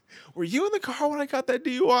 Were you in the car when I got that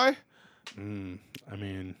DUI? I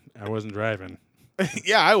mean, I wasn't driving.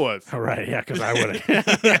 Yeah, I was. All right, yeah, because I would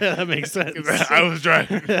have. That makes sense. I was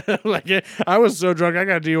driving. Like, I was so drunk, I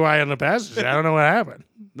got DUI on the passenger. I don't know what happened.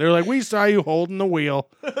 They were like, we saw you holding the wheel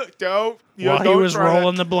Don't. while he was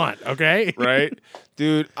rolling the blunt, okay? Right?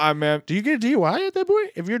 Dude, I meant. Do you get a DUI at that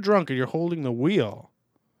point? If you're drunk and you're holding the wheel,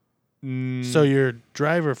 Mm, so your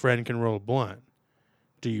driver friend can roll a blunt,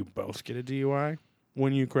 do you both get a DUI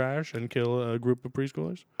when you crash and kill a group of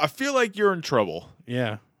preschoolers? I feel like you're in trouble.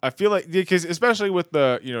 Yeah. I feel like, because especially with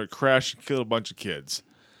the, crash and kill a bunch of kids.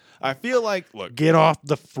 I feel like, look, Get off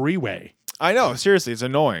the freeway. I know, seriously, it's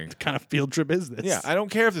annoying. What kind of field trip is this? Yeah, I don't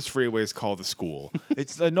care if this freeway is called the school.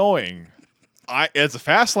 It's annoying. It's a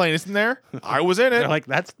fast lane, isn't there? I was in it. They're like,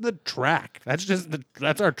 that's the track.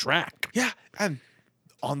 That's our track. Yeah, and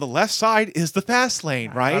on the left side is the fast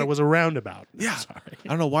lane, I right? thought it was a roundabout. Yeah. Sorry. I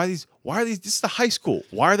don't know why are these, this is the high school.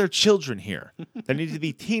 Why are there children here? They need to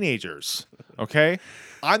be teenagers, okay?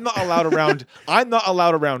 I'm not allowed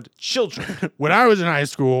around children. When I was in high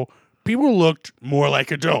school, people looked more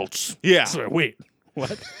like adults. Yeah. So, wait,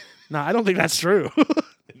 what? No, I don't think that's true.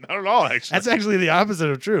 Not at all, actually. That's actually the opposite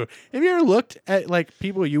of true. Have you ever looked at like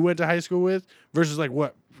people you went to high school with versus like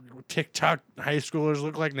what TikTok high schoolers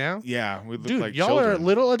look like now? Yeah, we look Dude, like y'all children. are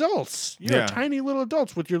little adults. You're Yeah. tiny little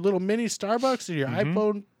adults with your little mini Starbucks and your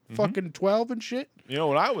iPhone fucking 12 and shit.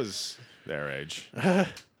 When I was their age,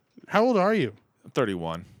 How old are you? I'm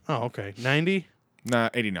 31. Oh, okay. 90? Nah,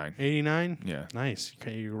 89. 89? Yeah. Nice.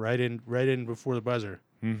 Okay, you're right in before the buzzer.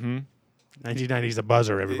 Mm-hmm. 1990 is a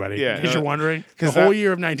buzzer, everybody. Yeah, In case you're wondering. The 'cause whole that-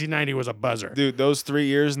 year of 1990 was a buzzer. Dude, those 3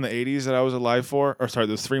 years in the 80s that I was alive for,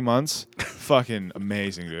 those 3 months, fucking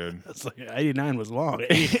amazing, dude. It's like 89 was long.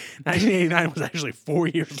 1989 was actually 4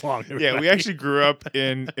 years long. Yeah, everybody. we actually grew up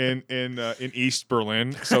in East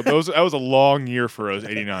Berlin, so that was a long year for us.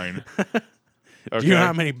 89. Okay. Do you know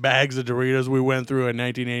how many bags of Doritos we went through in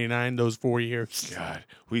 1989? Those 4 years. God,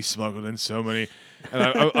 we smuggled in so many, and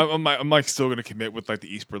I'm like still gonna commit with like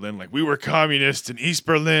the East Berlin. Like we were communists in East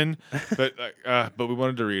Berlin, but we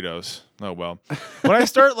wanted Doritos. Oh well. When I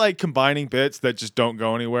start like combining bits that just don't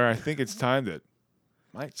go anywhere, I think it's time to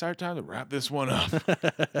wrap this one up.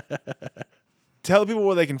 Tell people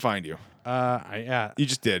where they can find you. You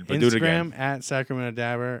just did, but do it again. Instagram at Sacramento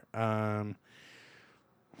Dabber.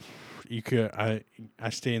 You could I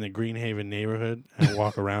stay in the Greenhaven neighborhood and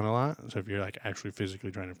walk around a lot. So if you're like actually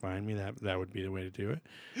physically trying to find me, that would be the way to do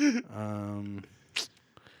it.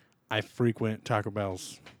 I frequent Taco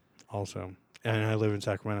Bell's also. And I live in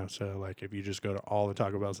Sacramento, so like if you just go to all the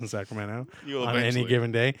Taco Bells in Sacramento You'll on any eventually.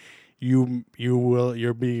 given day,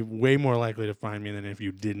 you'll be way more likely to find me than if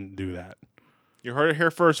you didn't do that. You heard it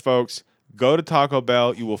here first, folks. Go to Taco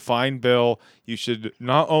Bell. You will find Bill. You should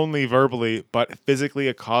not only verbally, but physically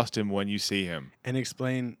accost him when you see him. And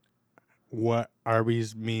explain what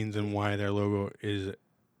Arby's means and why their logo is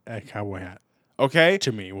a cowboy hat Okay?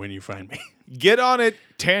 to me when you find me. Get on it,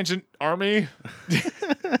 Tangent Army.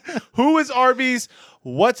 Who is Arby's?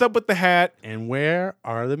 What's up with the hat? And where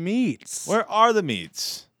are the meats? Where are the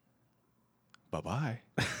meats? Bye-bye.